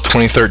the middle of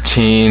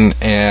 2013,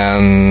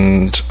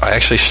 and I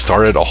actually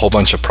started a whole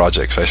bunch of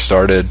projects. I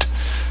started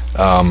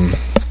writing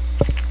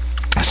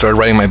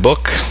my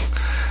book.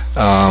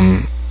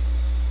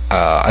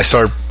 I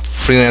started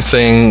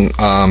freelancing,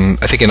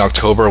 I think in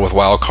October with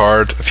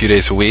Wildcard, a few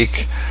days a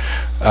week.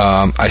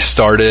 I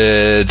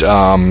started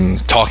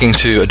talking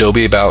to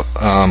Adobe about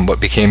what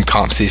became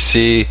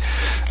CompCC.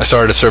 I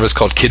started a service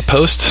called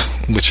KidPost,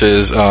 which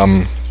is...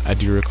 I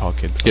do recall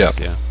KidPost,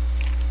 yeah.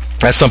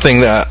 That's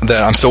something that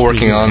I'm still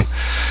working on.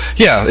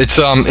 Yeah, it's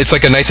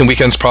like a nights and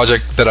weekends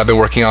project that I've been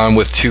working on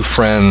with two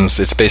friends.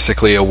 It's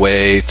basically a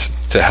way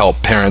to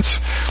help parents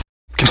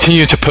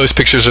continue to post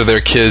pictures of their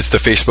kids to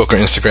Facebook or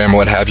Instagram or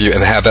what have you,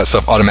 and have that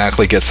stuff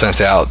automatically get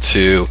sent out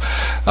to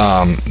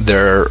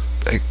their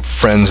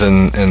friends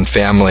and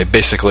family,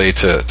 basically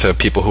to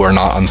people who are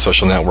not on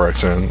social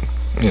networks, and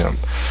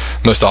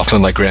most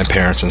often like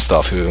grandparents and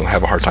stuff who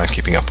have a hard time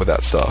keeping up with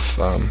that stuff.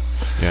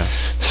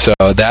 So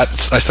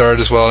that I started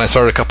as well, and I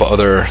started a couple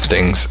other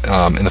things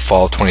in the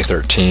fall of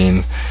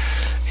 2013.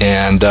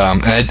 And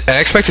I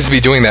expected to be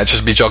doing that,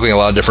 just be juggling a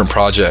lot of different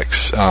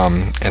projects.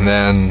 And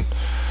then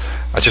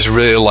I just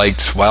really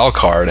liked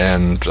Wildcard,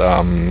 and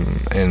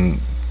in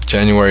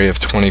January of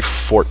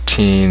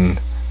 2014,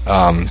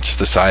 just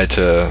decided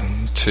to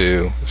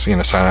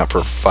sign up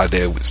for 5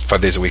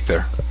 days a week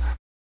there.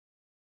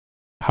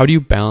 How do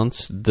you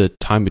balance the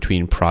time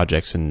between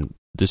projects and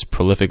this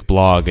prolific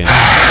blog and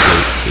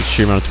the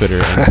sheer amount of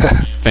Twitter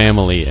and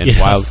family and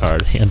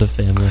Wildcard? And a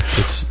family.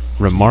 It's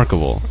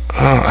remarkable.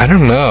 Oh, I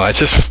don't know. I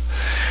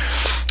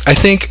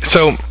think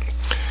so.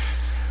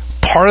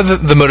 Part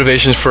of the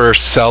motivation for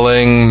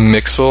selling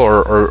Mixel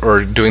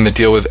or doing the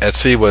deal with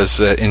Etsy was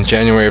that in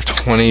January of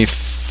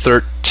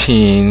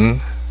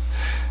 2013,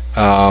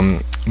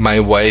 my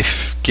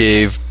wife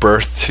gave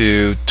birth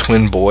to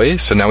twin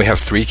boys. So now we have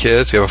 3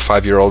 kids. We have a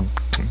 5-year-old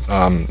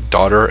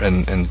daughter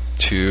and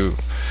 2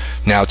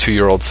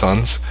 2-year-old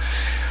sons.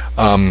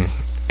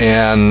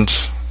 And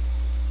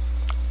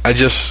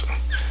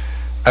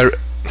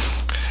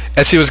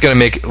Etsy was going to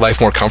make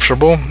life more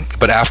comfortable,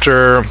 but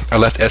after I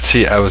left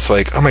Etsy, I was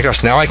like, oh my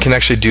gosh, now I can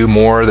actually do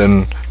more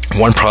than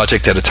one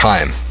project at a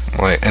time.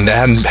 And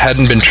that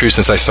hadn't been true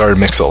since I started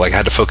Mixel. Like, I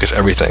had to focus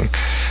everything.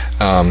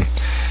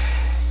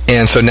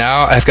 And so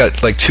now I've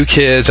got like 2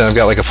 kids, and I've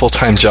got like a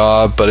full-time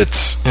job, but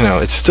it's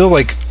still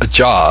like a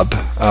job,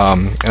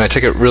 and I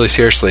take it really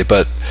seriously.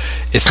 But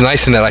it's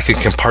nice in that I can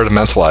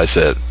compartmentalize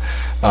it.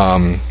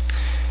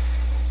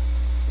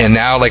 And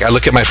now, like, I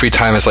look at my free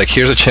time as like,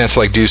 here's a chance to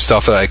like do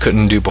stuff that I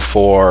couldn't do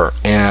before.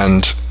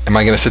 And am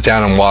I going to sit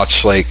down and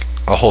watch like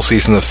a whole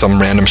season of some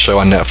random show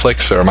on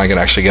Netflix, or am I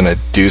actually going to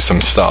do some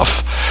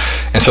stuff?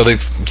 And so the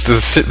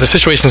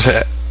situations,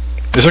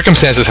 the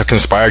circumstances have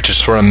conspired to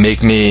sort of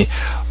make me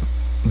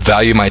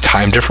value my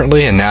time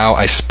differently. And now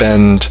I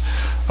spend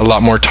a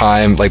lot more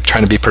time like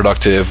trying to be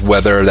productive,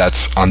 whether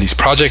that's on these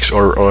projects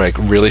or like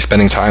really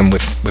spending time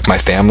with my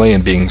family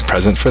and being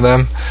present for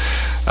them.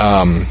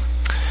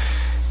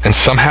 And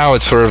somehow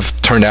it sort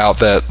of turned out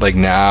that like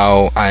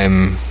now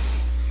I'm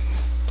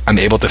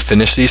able to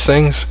finish these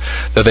things,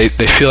 though they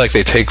feel like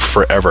they take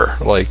forever.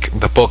 Like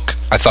the book,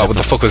 I thought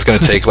the book was going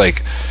to take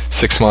like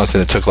 6 months,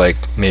 and it took like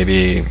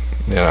maybe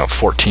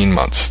 14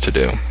 months to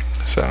do.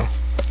 So,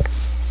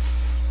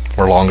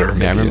 or longer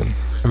maybe. Yeah,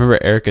 I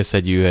remember Erica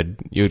said you had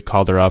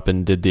called her up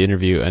and did the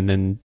interview, and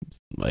then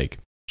like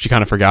she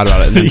kind of forgot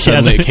about it, and then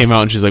suddenly it came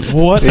out, and she's like,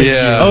 "What?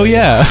 Yeah. Oh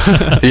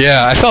yeah."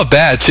 Yeah, I felt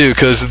bad too,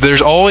 because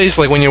there's always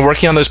like when you're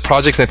working on those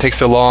projects and it takes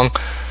so long,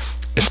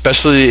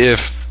 especially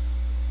if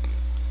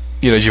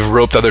you've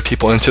roped other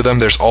people into them.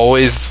 There's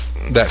always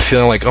that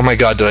feeling like, "Oh my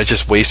God, did I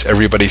just waste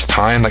everybody's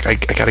time? Like I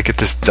got to get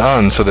this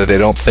done so that they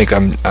don't think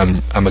I'm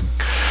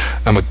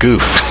a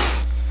goof."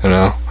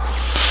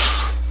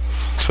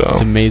 So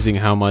it's amazing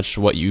how much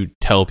what you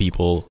tell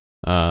people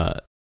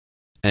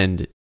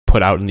and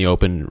put out in the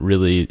open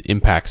really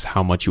impacts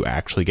how much you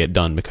actually get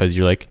done, because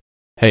you're like,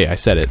 hey, I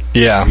said it.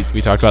 Yeah.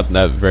 We talked about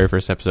that very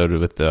first episode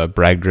with the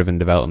brag-driven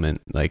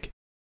development. Like,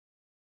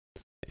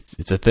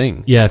 it's a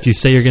thing. Yeah, if you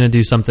say you're going to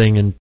do something,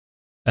 and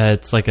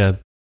it's like the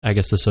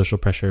social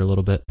pressure a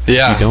little bit.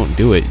 Yeah. If you don't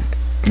do it.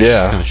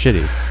 Yeah. It's kind of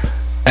shitty.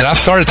 And I've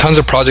started tons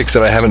of projects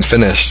that I haven't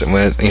finished. And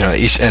with,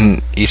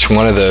 each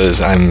one of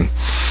those,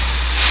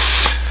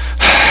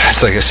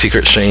 it's like a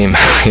secret shame,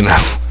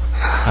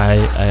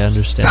 I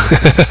understand.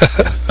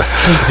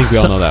 I think we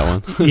all know that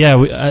one.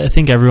 Yeah, I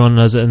think everyone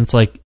knows it, and it's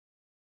like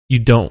you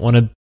don't want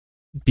to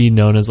be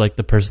known as like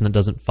the person that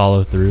doesn't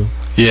follow through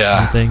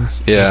on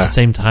things. Yeah. At the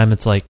same time,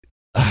 it's like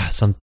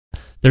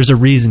there's a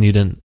reason you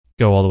didn't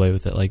go all the way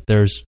with it. Like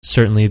there's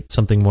certainly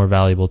something more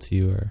valuable to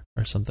you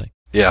or something.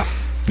 Yeah.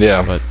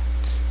 But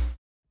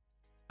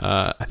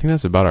I think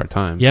that's about our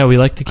time. Yeah, we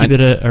like to keep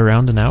it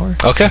around an hour.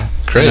 Okay,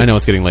 great. And I know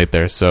it's getting late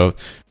there, so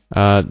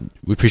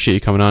we appreciate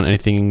you coming on.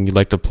 Anything you'd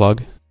like to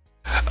plug?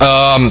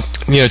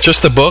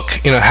 Just the book,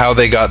 how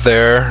they got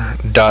there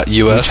 .us.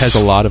 Which has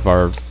a lot of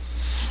our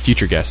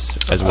future guests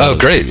as well as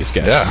previous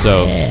guests. Yeah.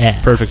 So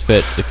perfect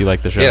fit if you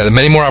like the show. Yeah,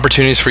 many more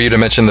opportunities for you to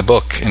mention the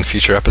book in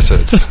future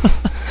episodes.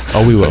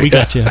 Oh, we will. We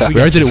got you. We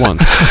already did it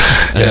once.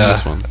 And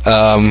this one.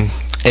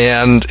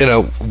 And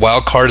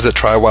Wildcard is at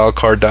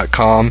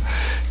trywildcard.com.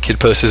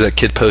 Kidpost is at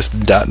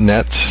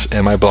kidpost.net,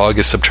 and my blog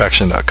is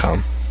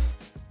subtraction.com.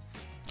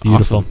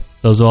 Beautiful. Awesome.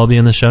 Those will all be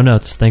in the show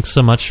notes. Thanks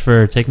so much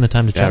for taking the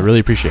time to chat. Yeah, I really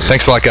appreciate it.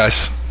 Thanks a lot,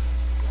 guys.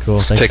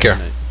 Cool. Thanks. Take care.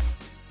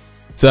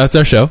 So that's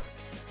our show.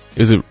 It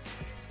was a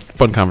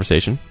fun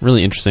conversation.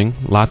 Really interesting.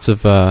 Lots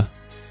of wow.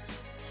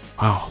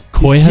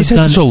 Coy has had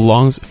done such a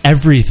long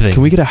everything.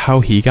 Can we get a how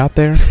he got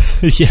there?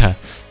 Yeah.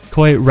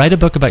 Coy, write a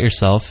book about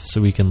yourself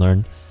so we can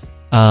learn.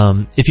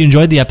 If you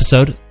enjoyed the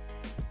episode,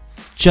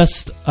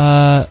 just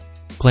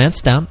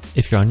glance down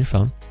if you're on your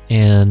phone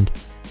and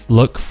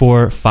look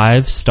for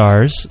 5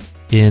 stars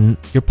in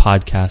your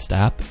podcast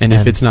app. And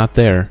if it's not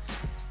there,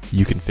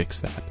 you can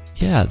fix that.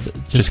 Yeah.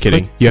 Just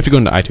kidding. You have to go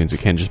into iTunes. It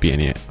can't just be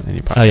any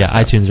podcast. Oh, yeah.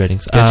 app. iTunes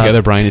ratings. Get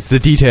together, Brian. It's the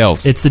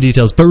details. It's the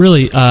details. But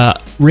really,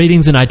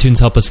 ratings in iTunes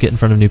help us get in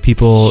front of new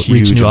people,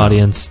 reach a new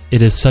audience.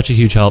 It is such a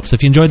huge help. So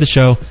if you enjoyed the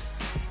show,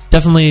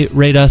 definitely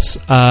rate us.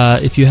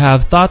 If you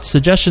have thoughts,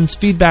 suggestions,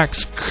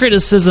 feedbacks,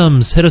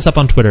 criticisms, hit us up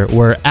on Twitter.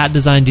 We're at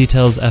Design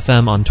Details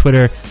FM on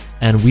Twitter,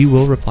 and we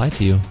will reply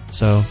to you.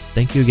 So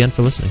thank you again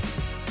for listening.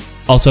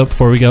 Also,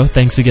 before we go,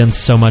 thanks again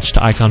so much to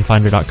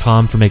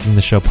iconfinder.com for making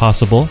the show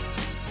possible.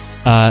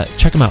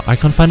 Check them out,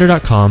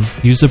 iconfinder.com.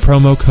 Use the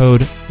promo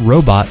code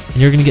ROBOT, and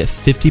you're going to get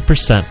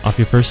 50% off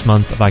your first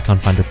month of Icon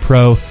Finder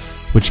Pro,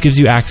 which gives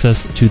you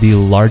access to the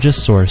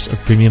largest source of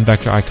premium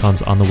vector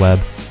icons on the web.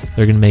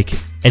 They're going to make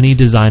any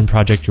design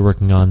project you're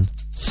working on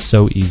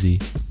so easy.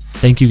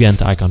 Thank you again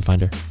to Icon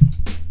Finder.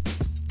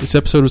 This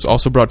episode was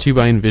also brought to you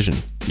by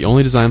InVision, the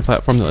only design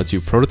platform that lets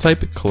you prototype,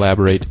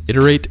 collaborate,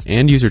 iterate,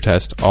 and user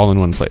test all in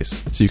one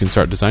place, so you can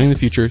start designing the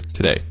future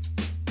today.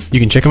 You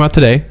can check them out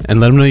today and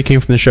let them know you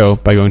came from the show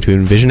by going to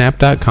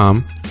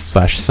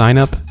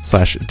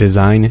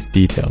invisionapp.com/signup/design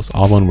details,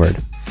 all one word.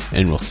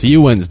 And we'll see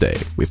you Wednesday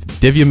with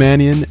Divya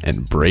Manian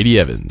and Brady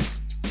Evans.